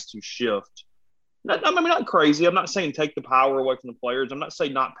football has to shift. Not crazy. I'm not saying take the power away from the players. I'm not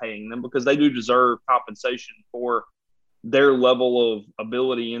saying not paying them, because they do deserve compensation for their level of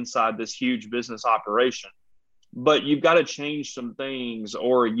ability inside this huge business operation. But you've got to change some things,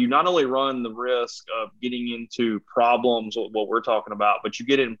 or you not only run the risk of getting into problems with what we're talking about, but you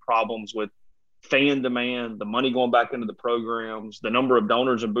get in problems with fan demand, the money going back into the programs, the number of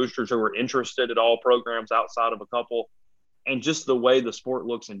donors and boosters who are interested at all programs outside of a couple, and just the way the sport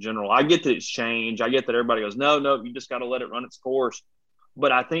looks in general. I get that it's changed. I get that everybody goes, no, you just got to let it run its course.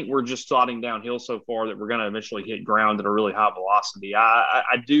 But I think we're just sliding downhill so far that we're going to eventually hit ground at a really high velocity.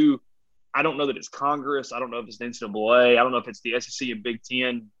 I don't know that it's Congress. I don't know if it's the NCAA. I don't know if it's the SEC and Big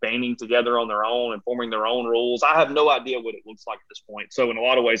Ten banding together on their own and forming their own rules. I have no idea what it looks like at this point. So in a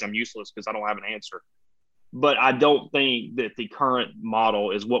lot of ways, I'm useless because I don't have an answer. But I don't think that the current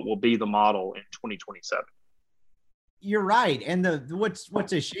model is what will be the model in 2027. You're right. And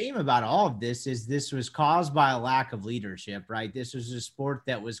what's a shame about all of this is this was caused by a lack of leadership, right? This was a sport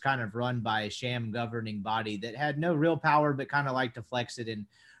that was kind of run by a sham governing body that had no real power, but kind of liked to flex it in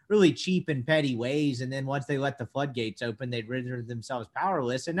really cheap and petty ways. And then once they let the floodgates open, they'd render themselves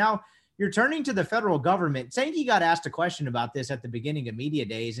powerless. And now you're turning to the federal government. Sankey got asked a question about this at the beginning of media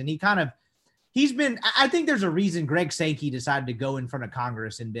days. And I think there's a reason Greg Sankey decided to go in front of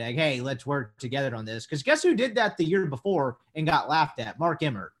Congress and be like, hey, let's work together on this. Because guess who did that the year before and got laughed at? Mark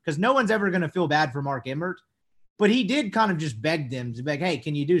Emmert. Because no one's ever going to feel bad for Mark Emmert. But he did kind of just beg them to beg, hey,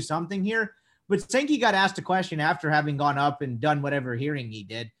 can you do something here? But Sankey got asked a question after having gone up and done whatever hearing he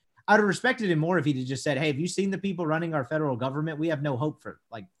did. I'd have respected him more if he'd just said, hey, have you seen the people running our federal government? We have no hope for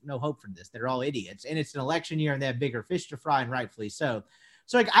this. They're all idiots. And it's an election year and they have bigger fish to fry, and rightfully so.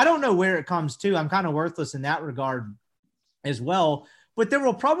 So I don't know where it comes to. I'm kind of worthless in that regard as well. But there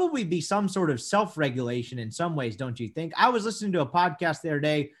will probably be some sort of self-regulation in some ways, don't you think? I was listening to a podcast the other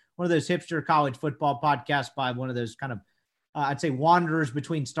day, one of those hipster college football podcasts by one of those kind of, I'd say, wanderers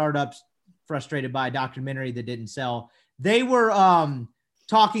between startups, frustrated by a documentary that didn't sell. They were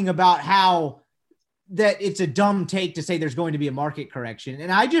talking about how that it's a dumb take to say there's going to be a market correction. And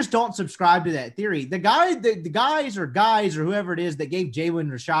I just don't subscribe to that theory. The guys or whoever it is that gave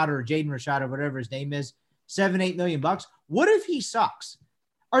Jaden Rashad or whatever his name is, $7-8 million. What if he sucks?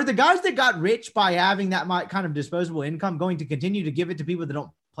 Are the guys that got rich by having that kind of disposable income going to continue to give it to people that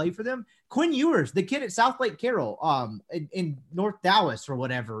don't play for them? Quinn Ewers, the kid at South Lake Carroll, in North Dallas or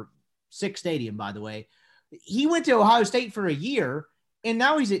whatever, Sick Stadium, by the way, he went to Ohio State for a year. And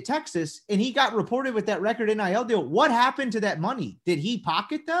now he's at Texas, and he got reported with that record NIL deal. What happened to that money? Did he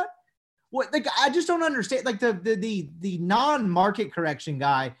pocket that? I just don't understand. Like the non-market correction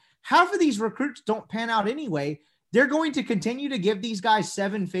guy, half of these recruits don't pan out anyway. They're going to continue to give these guys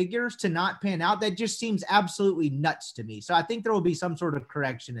 7 figures to not pan out. That just seems absolutely nuts to me. So I think there will be some sort of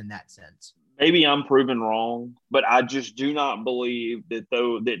correction in that sense. Maybe I'm proven wrong, but I just do not believe that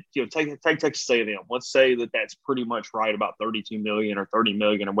take Texas A&M. Let's say that that's pretty much right, about $32 million or $30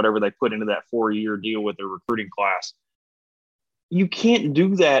 million or whatever they put into that 4-year deal with their recruiting class. You can't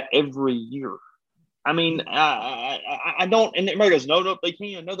do that every year. I mean, I don't, and everybody goes, no, they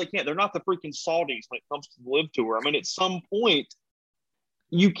can. No, they can't. They're not the freaking Saudis when it comes to the Live Tour. I mean, at some point,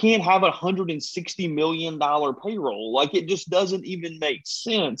 you can't have $160 million payroll. Like, it just doesn't even make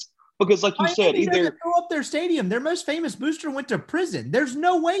sense. Because, like you said, either throw up their stadium. Their most famous booster went to prison. There's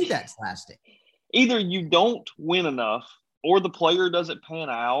no way that's lasting. Either you don't win enough, or the player doesn't pan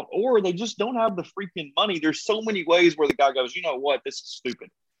out, or they just don't have the freaking money. There's so many ways where the guy goes, you know what, this is stupid.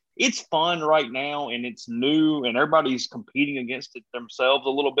 It's fun right now, and it's new, and everybody's competing against it themselves a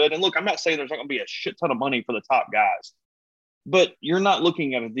little bit. And look, I'm not saying there's not going to be a shit ton of money for the top guys, but you're not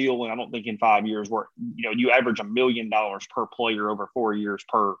looking at a deal, and I don't think in 5 years where you average $1 million per player over 4 years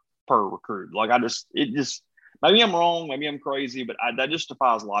per recruit. Like, maybe I'm wrong, maybe I'm crazy, but that just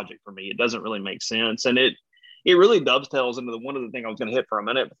defies logic for me. It doesn't really make sense, and it really dovetails into one of the things I was going to hit for a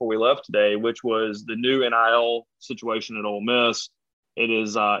minute before we left today, which was the new NIL situation at Ole Miss. It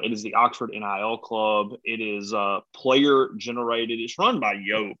is the Oxford NIL Club. It is player generated. It's run by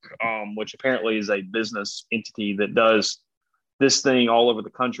Yoke, which apparently is a business entity that does this thing all over the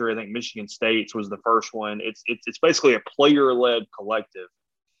country. I think Michigan State's was the first one. It's basically a player led collective,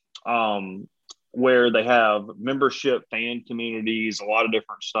 where they have membership, fan communities, a lot of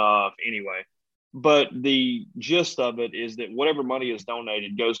different stuff. Anyway, but the gist of it is that whatever money is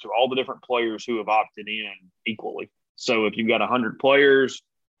donated goes to all the different players who have opted in equally. So if you've got 100 players,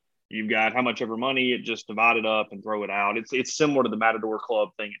 you've got how much ever money, it just divide it up and throw it out. It's similar to the Matador Club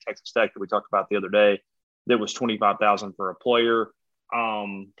thing at Texas Tech that we talked about the other day. That was $25,000 for a player.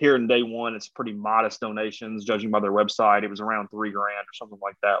 Here in day one, it's pretty modest donations, judging by their website. It was around $3,000 or something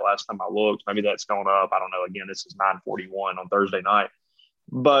like that last time I looked. Maybe that's gone up. I don't know. Again, this is 9:41 on Thursday night.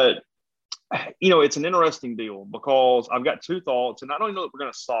 But it's an interesting deal because I've got two thoughts, and I don't know that we're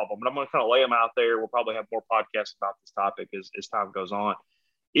going to solve them, but I'm going to kind of lay them out there. We'll probably have more podcasts about this topic as time goes on.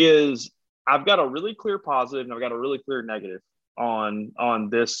 I've got a really clear positive and I've got a really clear negative on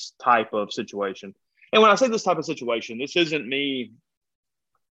this type of situation. And when I say this type of situation, this isn't me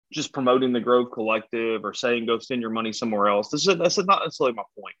just promoting the Grove Collective or saying go send your money somewhere else. That's not necessarily my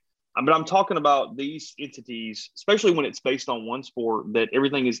point. But I'm talking about these entities, especially when it's based on one sport, that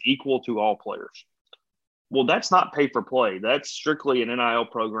everything is equal to all players. Well, that's not pay for play. That's strictly an NIL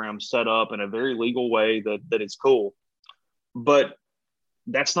program set up in a very legal way that is cool. But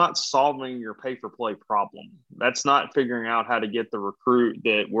that's not solving your pay for play problem. That's not figuring out how to get the recruit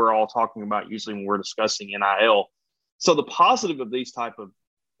that we're all talking about usually when we're discussing NIL. So the positive of these type of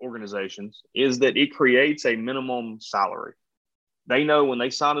organizations is that it creates a minimum salary. They know when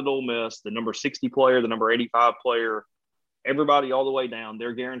they sign at Ole Miss, the number 60 player, the number 85 player, everybody all the way down,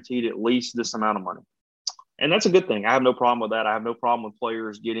 they're guaranteed at least this amount of money. And that's a good thing. I have no problem with that. I have no problem with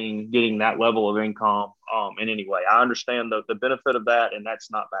players getting that level of income in any way. I understand the benefit of that, and that's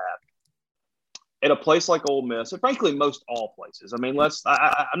not bad. At a place like Ole Miss, and frankly, most all places. I mean, let's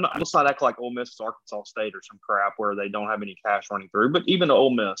not act like Ole Miss is Arkansas State or some crap where they don't have any cash running through. But even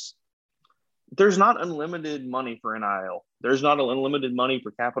Ole Miss, there's not unlimited money for NIL. There's not unlimited money for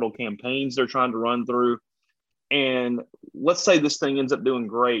capital campaigns they're trying to run through. And let's say this thing ends up doing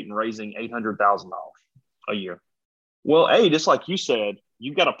great and raising $800,000 a year. Well, just like you said,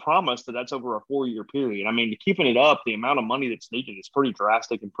 you've got to promise that that's over a 4-year period. I mean, keeping it up, the amount of money that's needed is pretty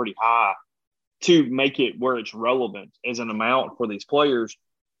drastic and pretty high to make it where it's relevant as an amount for these players.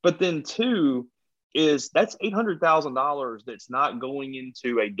 But then two is that's $800,000 that's not going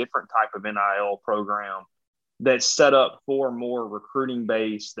into a different type of NIL program that's set up for more recruiting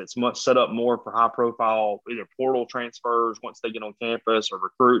base, that's much set up more for high profile, either portal transfers once they get on campus or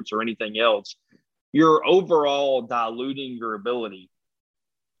recruits or anything else. You're overall diluting your ability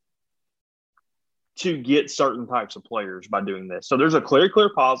to get certain types of players by doing this. So there's a clear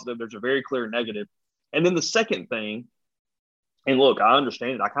positive. There's a very clear negative. And then the second thing, and look, I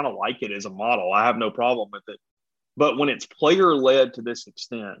understand it. I kind of like it as a model. I have no problem with it. But when it's player led to this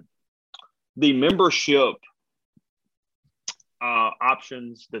extent, the membership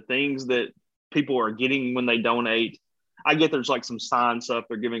options, the things that people are getting when they donate, I get there's like some signed stuff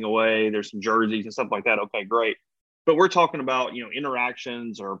they're giving away. There's some jerseys and stuff like that. Okay, great. But we're talking about,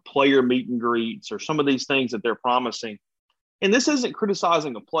 interactions or player meet and greets or some of these things that they're promising. And this isn't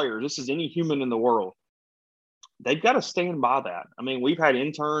criticizing a player. This is any human in the world. They've got to stand by that. I mean, we've had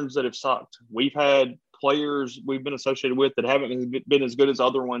interns that have sucked. We've had players we've been associated with that haven't been as good as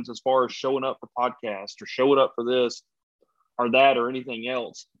other ones as far as showing up for podcasts or showing up for this or that or anything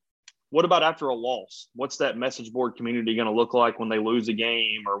else. What about after a loss? What's that message board community going to look like when they lose a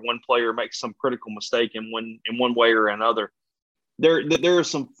game or one player makes some critical mistake in one way or another? There are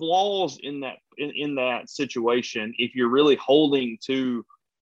some flaws in that situation if you're really holding to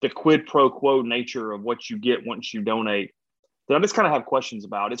the quid pro quo nature of what you get once you donate, that I just kind of have questions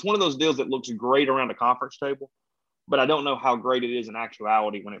about. It's one of those deals that looks great around a conference table, but I don't know how great it is in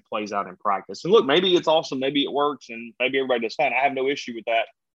actuality when it plays out in practice. And look, maybe it's awesome, maybe it works, and maybe everybody does fine. I have no issue with that.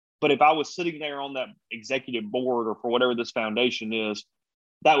 But if I was sitting there on that executive board or for whatever this foundation is,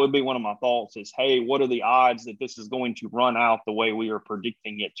 that would be one of my thoughts is, hey, what are the odds that this is going to run out the way we are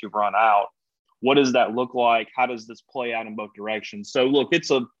predicting it to run out? What does that look like? How does this play out in both directions? So look,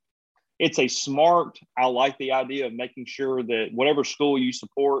 it's a smart, I like the idea of making sure that whatever school you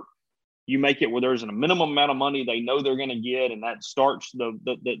support, you make it where there's a minimum amount of money they know they're going to get, and that starts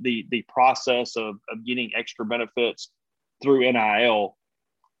the process of getting extra benefits through NIL.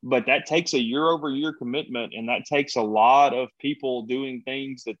 But that takes a year-over-year commitment, and that takes a lot of people doing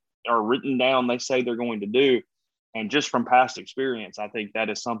things that are written down they say they're going to do. And just from past experience, I think that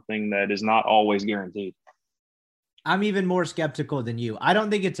is something that is not always guaranteed. I'm even more skeptical than you. I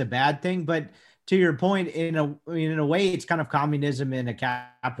don't think it's a bad thing, but to your point, in a way, it's kind of communism in a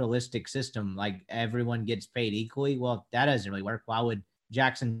capitalistic system. Like everyone gets paid equally. Well, that doesn't really work. Why would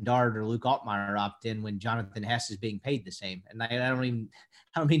Jackson Dart or Luke Altmaier opt in when Jonathan Hess is being paid the same? And I don't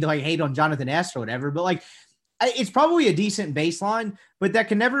mean to like hate on Jonathan Hess or whatever, but like it's probably a decent baseline, but that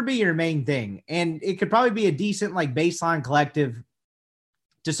can never be your main thing. And it could probably be a decent like baseline collective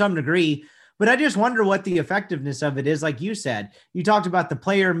to some degree. But I just wonder what the effectiveness of it is. Like you said, you talked about the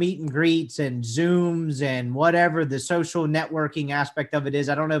player meet and greets and Zooms and whatever the social networking aspect of it is.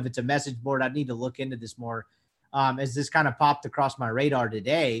 I don't know if it's a message board. I need to look into this more as this kind of popped across my radar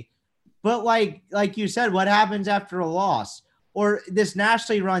today. But like you said, what happens after a loss? Or this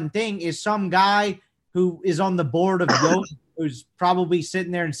nationally run thing is some guy who is on the board of Yoke, who's probably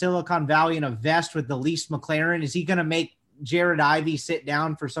sitting there in Silicon Valley in a vest with the least McLaren. Is he going to make Jared Ivey sit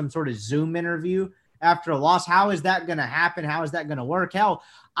down for some sort of Zoom interview after a loss? How is that going to happen? How is that going to work? Hell,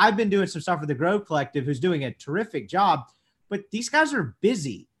 I've been doing some stuff with the Grove Collective, who's doing a terrific job, but these guys are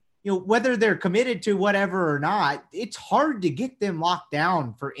busy. You know, whether they're committed to whatever or not, it's hard to get them locked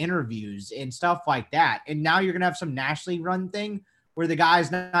down for interviews and stuff like that. And now you're going to have some nationally run thing where the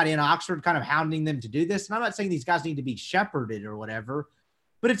guy's not in Oxford kind of hounding them to do this. And I'm not saying these guys need to be shepherded or whatever,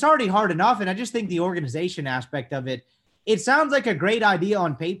 but it's already hard enough. And I just think the organization aspect of it, it sounds like a great idea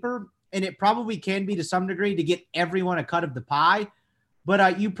on paper, and it probably can be to some degree to get everyone a cut of the pie.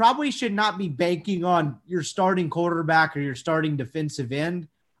 But you probably should not be banking on your starting quarterback or your starting defensive end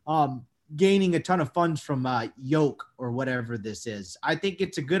gaining a ton of funds from Yoke or whatever this is. I think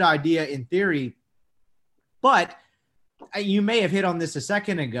it's a good idea in theory, but you may have hit on this a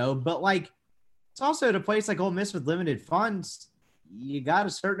second ago, but like it's also at a place like Ole Miss with limited funds. You got a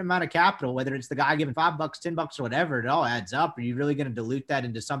certain amount of capital, whether it's the guy giving $5, $10 or whatever, it all adds up. Are you really going to dilute that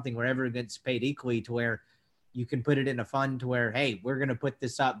into something where everyone gets paid equally to where you can put it in a fund to where, hey, we're going to put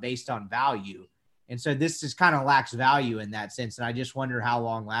this up based on value? And so this just kind of lacks value in that sense. And I just wonder how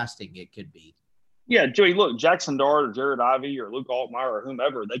long lasting it could be. Yeah, Joey, look, Jackson Dart or Jared Ivey or Luke Altmaier or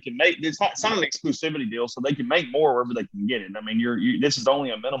whomever, they can make – it's not an exclusivity deal, so they can make more wherever they can get it. I mean, this is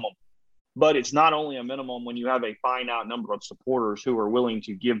only a minimum. But it's not only a minimum when you have a finite number of supporters who are willing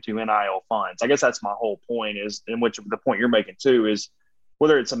to give to NIL funds. I guess that's my whole point is, in which the point you're making too, is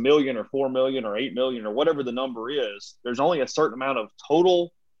whether it's $1 million or $4 million or $8 million or whatever the number is, there's only a certain amount of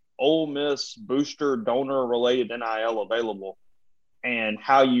total Ole Miss booster donor related NIL available. And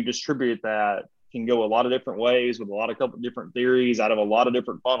how you distribute that can go a lot of different ways with a lot of couple different theories out of a lot of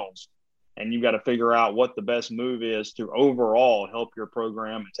different funnels. And you've got to figure out what the best move is to overall help your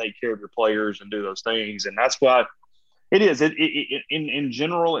program and take care of your players and do those things. And that's why it is. In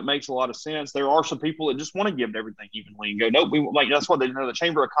general, it makes a lot of sense. There are some people that just want to give everything evenly and go, nope, that's what the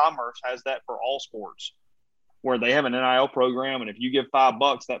Chamber of Commerce has that for all sports, where they have an NIL program. And if you give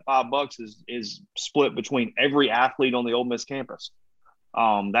 $5, that $5 is split between every athlete on the Ole Miss campus.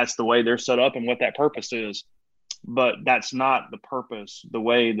 That's the way they're set up and what that purpose is. But that's not the purpose, the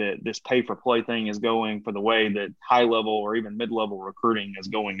way that this pay-for-play thing is going, for the way that high-level or even mid-level recruiting is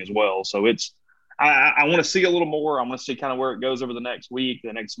going as well. So I want to see a little more. I want to see kind of where it goes over the next week,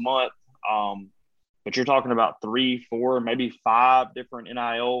 the next month. But you're talking about 3, 4, maybe 5 different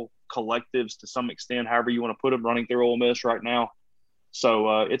NIL collectives to some extent, however you want to put them, running through Ole Miss right now.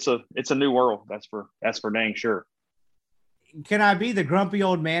 So it's a new world. That's for dang sure. Can I be the grumpy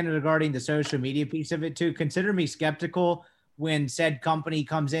old man regarding the social media piece of it too? Consider me skeptical when said company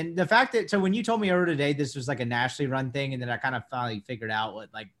comes in. The fact that, so when you told me earlier today, this was like a nationally run thing, and then I kind of finally figured out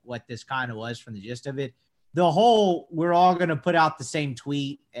what this kind of was from the gist of it. The whole, we're all going to put out the same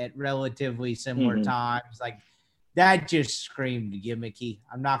tweet at relatively similar times. Like that just screamed gimmicky.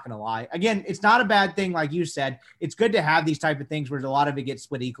 I'm not going to lie. Again, it's not a bad thing. Like you said, it's good to have these type of things where a lot of it gets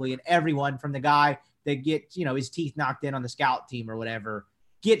split equally, and everyone from the guy that gets, his teeth knocked in on the scout team or whatever,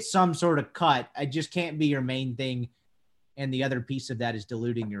 get some sort of cut. It just can't be your main thing. And the other piece of that is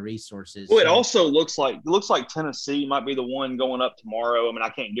diluting your resources. Well, it also looks like Tennessee might be the one going up tomorrow. I mean, I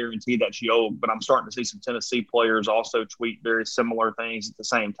can't guarantee that's Yoke, but I'm starting to see some Tennessee players also tweet very similar things at the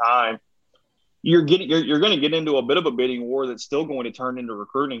same time. You're going to get into a bit of a bidding war that's still going to turn into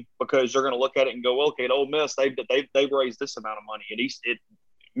recruiting, because you're going to look at it and go, well, okay, at Ole Miss, they've raised this amount of money. At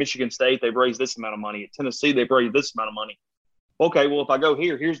Michigan State, they've raised this amount of money. At Tennessee, they've raised this amount of money. Okay, well, if I go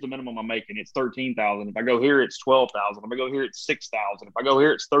here, here's the minimum I'm making. It's $13,000. If I go here, it's $12,000. If I go here, it's $6,000. If I go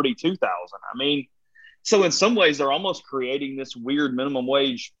here, it's $32,000. I mean, so in some ways, they're almost creating this weird minimum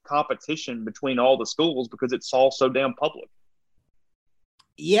wage competition between all the schools because it's all so damn public.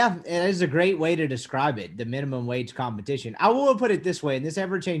 Yeah, it is a great way to describe it, the minimum wage competition. I will put it this way, in this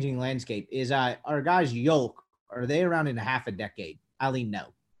ever-changing landscape, is our guys Yoke, are they around in a half a decade? I lean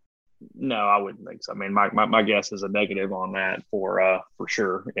no. No, I wouldn't think so. I mean, my guess is a negative on that for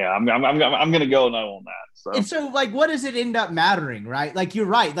sure. Yeah, I'm going to go no on that. So. And so, like, what does it end up mattering, right? Like, you're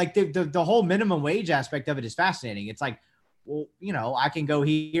right. Like, the whole minimum wage aspect of it is fascinating. It's like, well, I can go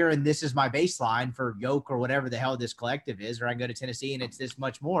here and this is my baseline for Yoke or whatever the hell this collective is, or I can go to Tennessee and it's this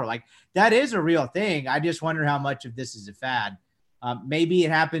much more. Like, that is a real thing. I just wonder how much of this is a fad. Maybe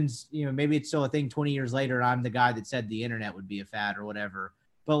it happens, maybe it's still a thing 20 years later. And I'm the guy that said the internet would be a fad or whatever.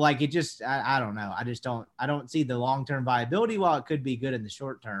 But like, it just, I don't know. I don't see the long-term viability while it could be good in the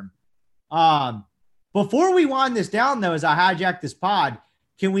short term. Before we wind this down though, as I hijack this pod,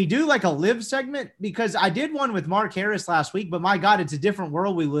 can we do like a live segment? Because I did one with Mark Harris last week, but my God, it's a different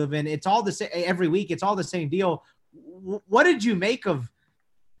world we live in. It's all the same every week. It's all the same deal. What did you make of,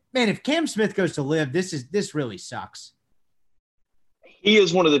 man, if Cam Smith goes to live, this really sucks. He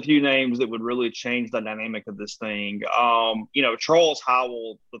is one of the few names that would really change the dynamic of this thing. Charles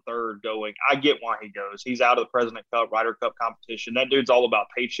Howell III going, I get why he goes. He's out of the President Cup, Ryder Cup competition. That dude's all about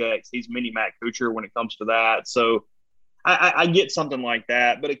paychecks. He's mini Matt Kuchar when it comes to that. So I get something like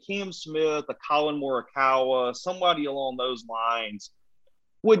that. But a Cam Smith, a Colin Morikawa, somebody along those lines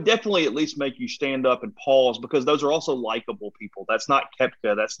would definitely at least make you stand up and pause, because those are also likable people. That's not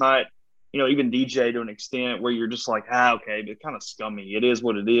Koepka. That's not – even DJ to an extent where you're just like, okay, but kind of scummy. It is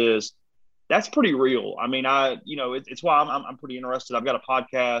what it is. That's pretty real. I mean, it's why I'm pretty interested. I've got a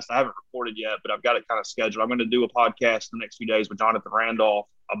podcast. I haven't recorded yet, but I've got it kind of scheduled. I'm going to do a podcast the next few days with Jonathan Randolph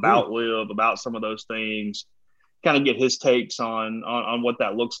about LIV, about some of those things, kind of get his takes on what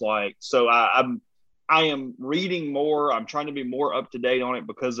that looks like. So I am reading more. I'm trying to be more up to date on it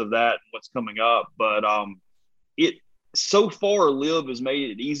because of that, what's coming up. But so far, LIV has made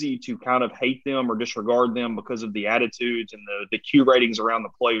it easy to kind of hate them or disregard them because of the attitudes and the Q ratings around the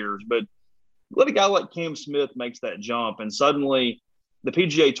players. But let a guy like Cam Smith makes that jump, and suddenly the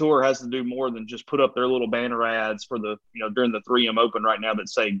PGA Tour has to do more than just put up their little banner ads for the, during the 3M Open right now that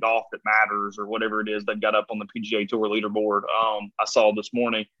say golf that matters or whatever it is they've got up on the PGA Tour leaderboard. I saw this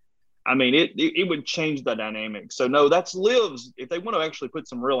morning. I mean, it would change the dynamic. So, no, that's LIV's. If they want to actually put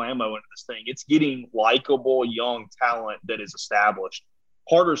some real ammo into this thing, it's getting likable young talent that is established.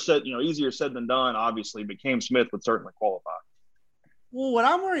 Harder said, easier said than done, obviously, but Cam Smith would certainly qualify. Well, what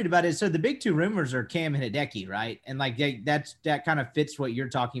I'm worried about is, so the big two rumors are Cam and Hideki, right? And like that kind of fits what you're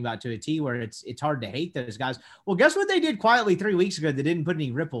talking about to a T, where it's hard to hate those guys. Well, guess what they did quietly 3 weeks ago that didn't put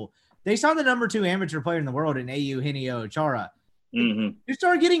any ripple? They signed the number 2 amateur player in the world in Ayu Henio Chara. Mm-hmm. You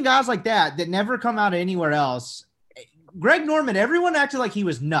start getting guys like that never come out anywhere else. Greg Norman, everyone acted like he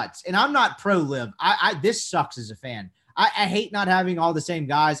was nuts, and I'm not pro LIV. This sucks as a fan. I hate not having all the same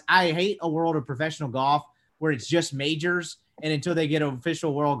guys. I hate a world of professional golf where it's just majors, and until they get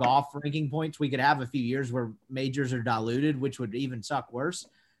official world golf ranking points, we could have a few years where majors are diluted, which would even suck worse.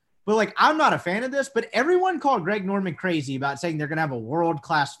 But like, I'm not a fan of this, but everyone called Greg Norman crazy about saying they're going to have a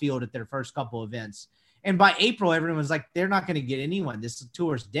world-class field at their first couple events. And by April, everyone was like, they're not going to get anyone. This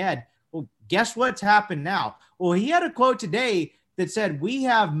tour's dead. Well, guess what's happened now? Well, he had a quote today that said, we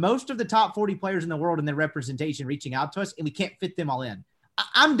have most of the top 40 players in the world in their representation reaching out to us, and we can't fit them all in.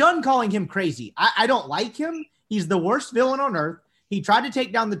 I'm done calling him crazy. I don't like him. He's the worst villain on earth. He tried to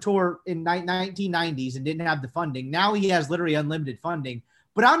take down the tour in 1990s and didn't have the funding. Now he has literally unlimited funding.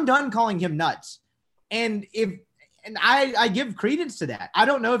 But I'm done calling him nuts. And I give credence to that. I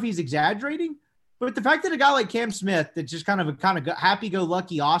don't know if he's exaggerating, but the fact that a guy like Cam Smith, that's just kind of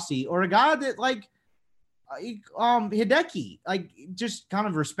happy-go-lucky Aussie, or a guy that like Hideki, like just kind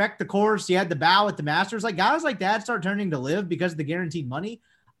of respect the course. He had the bow at the Masters. Like guys like that start turning to LIV because of the guaranteed money.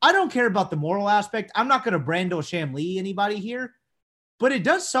 I don't care about the moral aspect. I'm not going to Brandel Chamblee anybody here, but it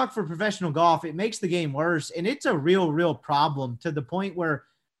does suck for professional golf. It makes the game worse, and it's a real problem to the point where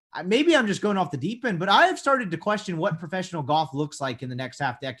maybe I'm just going off the deep end, but I have started to question what professional golf looks like in the next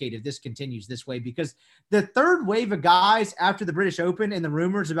half decade if this continues this way, because the third wave of guys after the British Open and the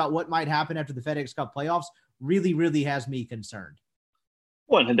rumors about what might happen after the FedEx Cup playoffs really has me concerned.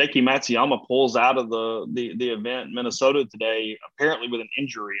 Well, Hideki Matsuyama pulls out of the event in Minnesota today, apparently with an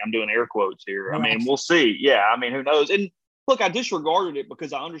injury. I'm doing air quotes here. Right. I mean, we'll see. Yeah, I mean, who knows? And look, I disregarded it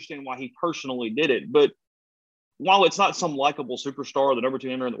because I understand why he personally did it, but while it's not some likable superstar, the number 2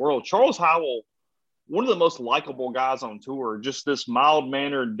 amateur in the world, Charles Howell, one of the most likable guys on tour, just this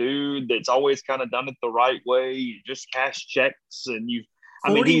mild-mannered dude that's always kind of done it the right way. You just cash checks, and he's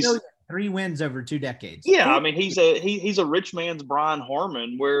 3 wins over 2 decades. Yeah, I mean, he's a rich man's Brian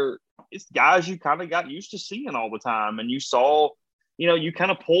Harman, where it's guys you kind of got used to seeing all the time, and you saw, you kind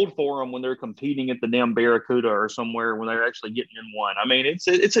of pulled for them when they're competing at the damn Barracuda or somewhere when they're actually getting in one. I mean, it's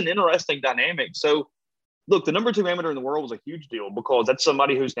an interesting dynamic. So. Look, the number 2 amateur in the world was a huge deal because that's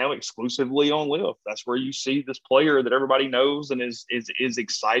somebody who's now exclusively on LIV. That's where you see this player that everybody knows and is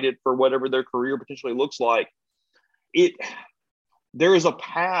excited for whatever their career potentially looks like. There is a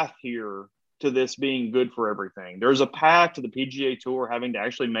path here to this being good for everything. There's a path to the PGA Tour having to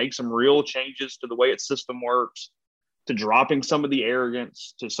actually make some real changes to the way its system works, to dropping some of the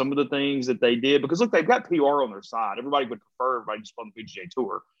arrogance, to some of the things that they did. Because, look, they've got PR on their side. Everybody would prefer everybody just on the PGA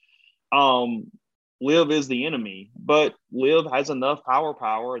Tour. LIV is the enemy, but LIV has enough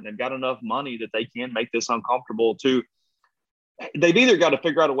power, and they've got enough money that they can make this uncomfortable they've either got to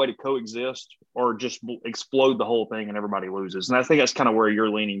figure out a way to coexist or just explode the whole thing and everybody loses. And I think that's kind of where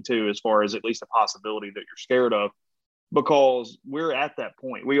you're leaning to, as far as at least a possibility that you're scared of, because we're at that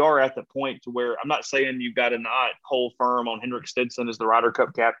point. We are at the point to where I'm not saying you've got to not hold firm on Henrik Stenson as the Ryder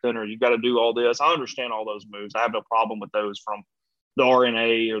Cup captain, or you've got to do all this. I understand all those moves. I have no problem with those from the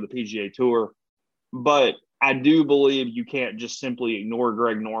R&A or the PGA Tour. But I do believe you can't just simply ignore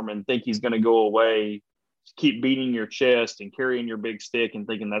Greg Norman, think he's going to go away, keep beating your chest and carrying your big stick and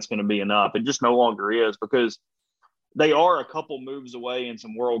thinking that's going to be enough. It just no longer is, because they are a couple moves away in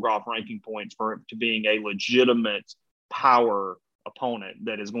some world golf ranking points to being a legitimate power opponent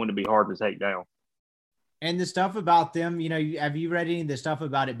that is going to be hard to take down. And the stuff about them, have you read any of the stuff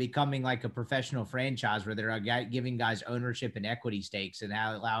about it becoming like a professional franchise where they're giving guys ownership and equity stakes and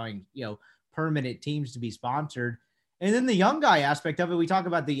allowing, permanent teams to be sponsored? And then the young guy aspect of it, we talk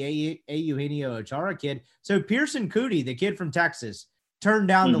about the Eugenio Ochara kid. So Pearson Coody, the kid from Texas, turned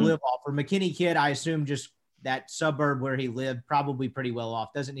down the LIV offer. McKinney kid, I assume just that suburb where he lived, probably pretty well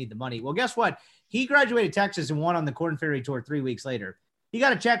off, doesn't need the money. Well, guess what? He graduated Texas and won on the Korn Ferry Tour 3 weeks later. He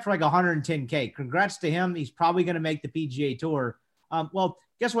got a check for like $110K. Congrats to him. He's probably going to make the PGA Tour. Well,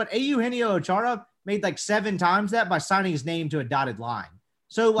 guess what? Eugenio Ochara made like 7 times that by signing his name to a dotted line.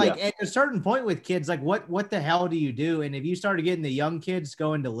 So, at a certain point with kids, like, what the hell do you do? And if you started getting the young kids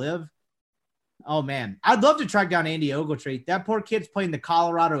going to LIV, oh, man. I'd love to track down Andy Ogletree. That poor kid's playing the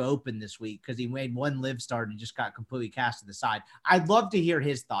Colorado Open this week because he made one LIV start and just got completely cast to the side. I'd love to hear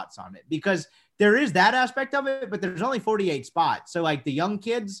his thoughts on it, because there is that aspect of it, but there's only 48 spots. So, the young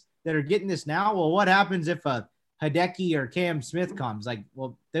kids that are getting this now, well, what happens if a Hideki or Cam Smith comes?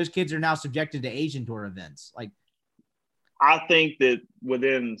 Those kids are now subjected to Asian Tour events. I think that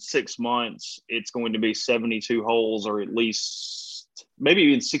within 6 months, it's going to be 72 holes, or at least maybe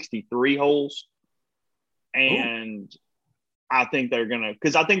even 63 holes. And I think they're going to,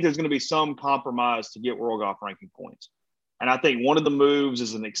 because I think there's going to be some compromise to get world golf ranking points. And I think one of the moves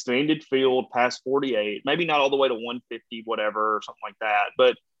is an expanded field past 48, maybe not all the way to 150, whatever, or something like that,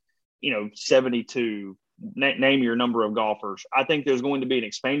 but 72. Name your number of golfers. I think there's going to be an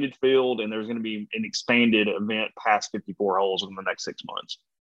expanded field, and there's going to be an expanded event past 54 holes in the next 6 months.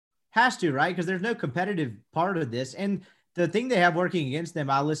 Has to, right? Because there's no competitive part of this. And the thing they have working against them,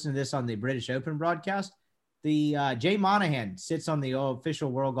 I listened to this on the British Open broadcast. The Jay Monahan sits on the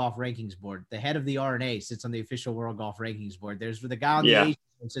official World Golf Rankings board. The head of the R&A sits on the official World Golf Rankings board. There's the guy on the Asian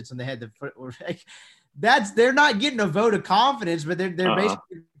sits on the head. They're not getting a vote of confidence, but they're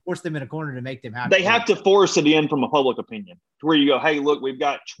basically force them in a corner to make them happy. They have to force it in from a public opinion to where you go, hey, look, we've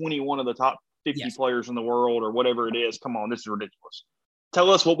got 21 of the top 50 players in the world, or whatever it is. Come on, this is ridiculous. Tell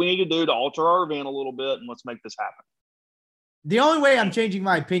us what we need to do to alter our event a little bit, and let's make this happen. The only way I'm changing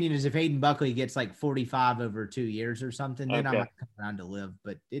my opinion is if Hayden Buckley gets 45 over 2 years or something, then I might come around to LIV,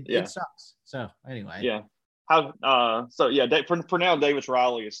 but it sucks. So anyway. Yeah. For now, Davis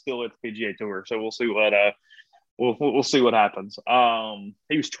Riley is still at the PGA Tour. So we'll see what, we'll see what happens.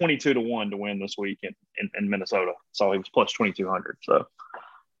 He was 22-1 to win this week in Minnesota. So he was plus 2,200. So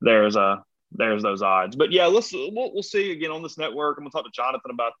there's those odds. But yeah, we'll see again on this network. I'm gonna talk to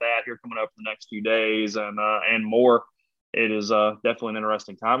Jonathan about that here coming up in the next few days and more. It is definitely an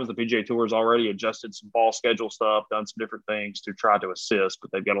interesting time as the PGA Tour has already adjusted some fall schedule stuff, done some different things to try to assist,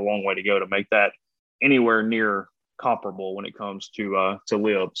 but they've got a long way to go to make that anywhere near comparable when it comes to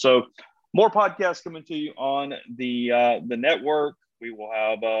LIV. So more podcasts coming to you on the network. We will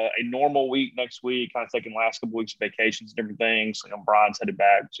have a normal week next week, kind of taking the last couple of weeks of vacations and different things. Brian's headed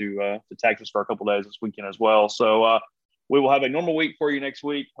back to Texas for a couple of days this weekend as well. So we will have a normal week for you next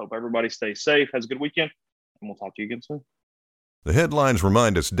week. Hope everybody stays safe, has a good weekend, and we'll talk to you again soon. The headlines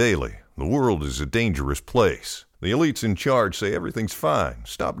remind us daily, the world is a dangerous place. The elites in charge say everything's fine,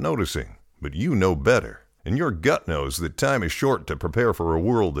 stop noticing. But you know better. And your gut knows that time is short to prepare for a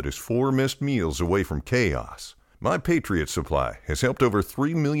world that is 4 missed meals away from chaos. My Patriot Supply has helped over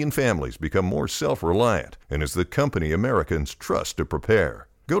 3 million families become more self-reliant and is the company Americans trust to prepare.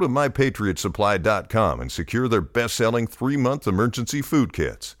 Go to MyPatriotSupply.com and secure their best-selling 3-month emergency food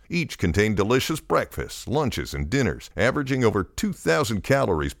kits. Each contain delicious breakfasts, lunches, and dinners, averaging over 2,000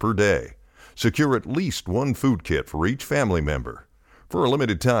 calories per day. Secure at least 1 food kit for each family member. For a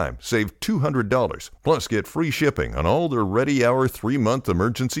limited time, save $200, plus get free shipping on all their Ready Hour 3-month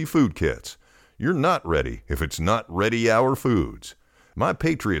emergency food kits. You're not ready if it's not Ready Hour Foods. My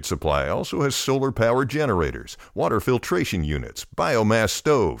Patriot Supply also has solar power generators, water filtration units, biomass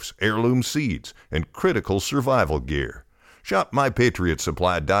stoves, heirloom seeds, and critical survival gear. Shop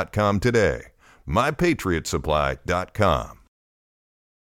MyPatriotSupply.com today. MyPatriotSupply.com.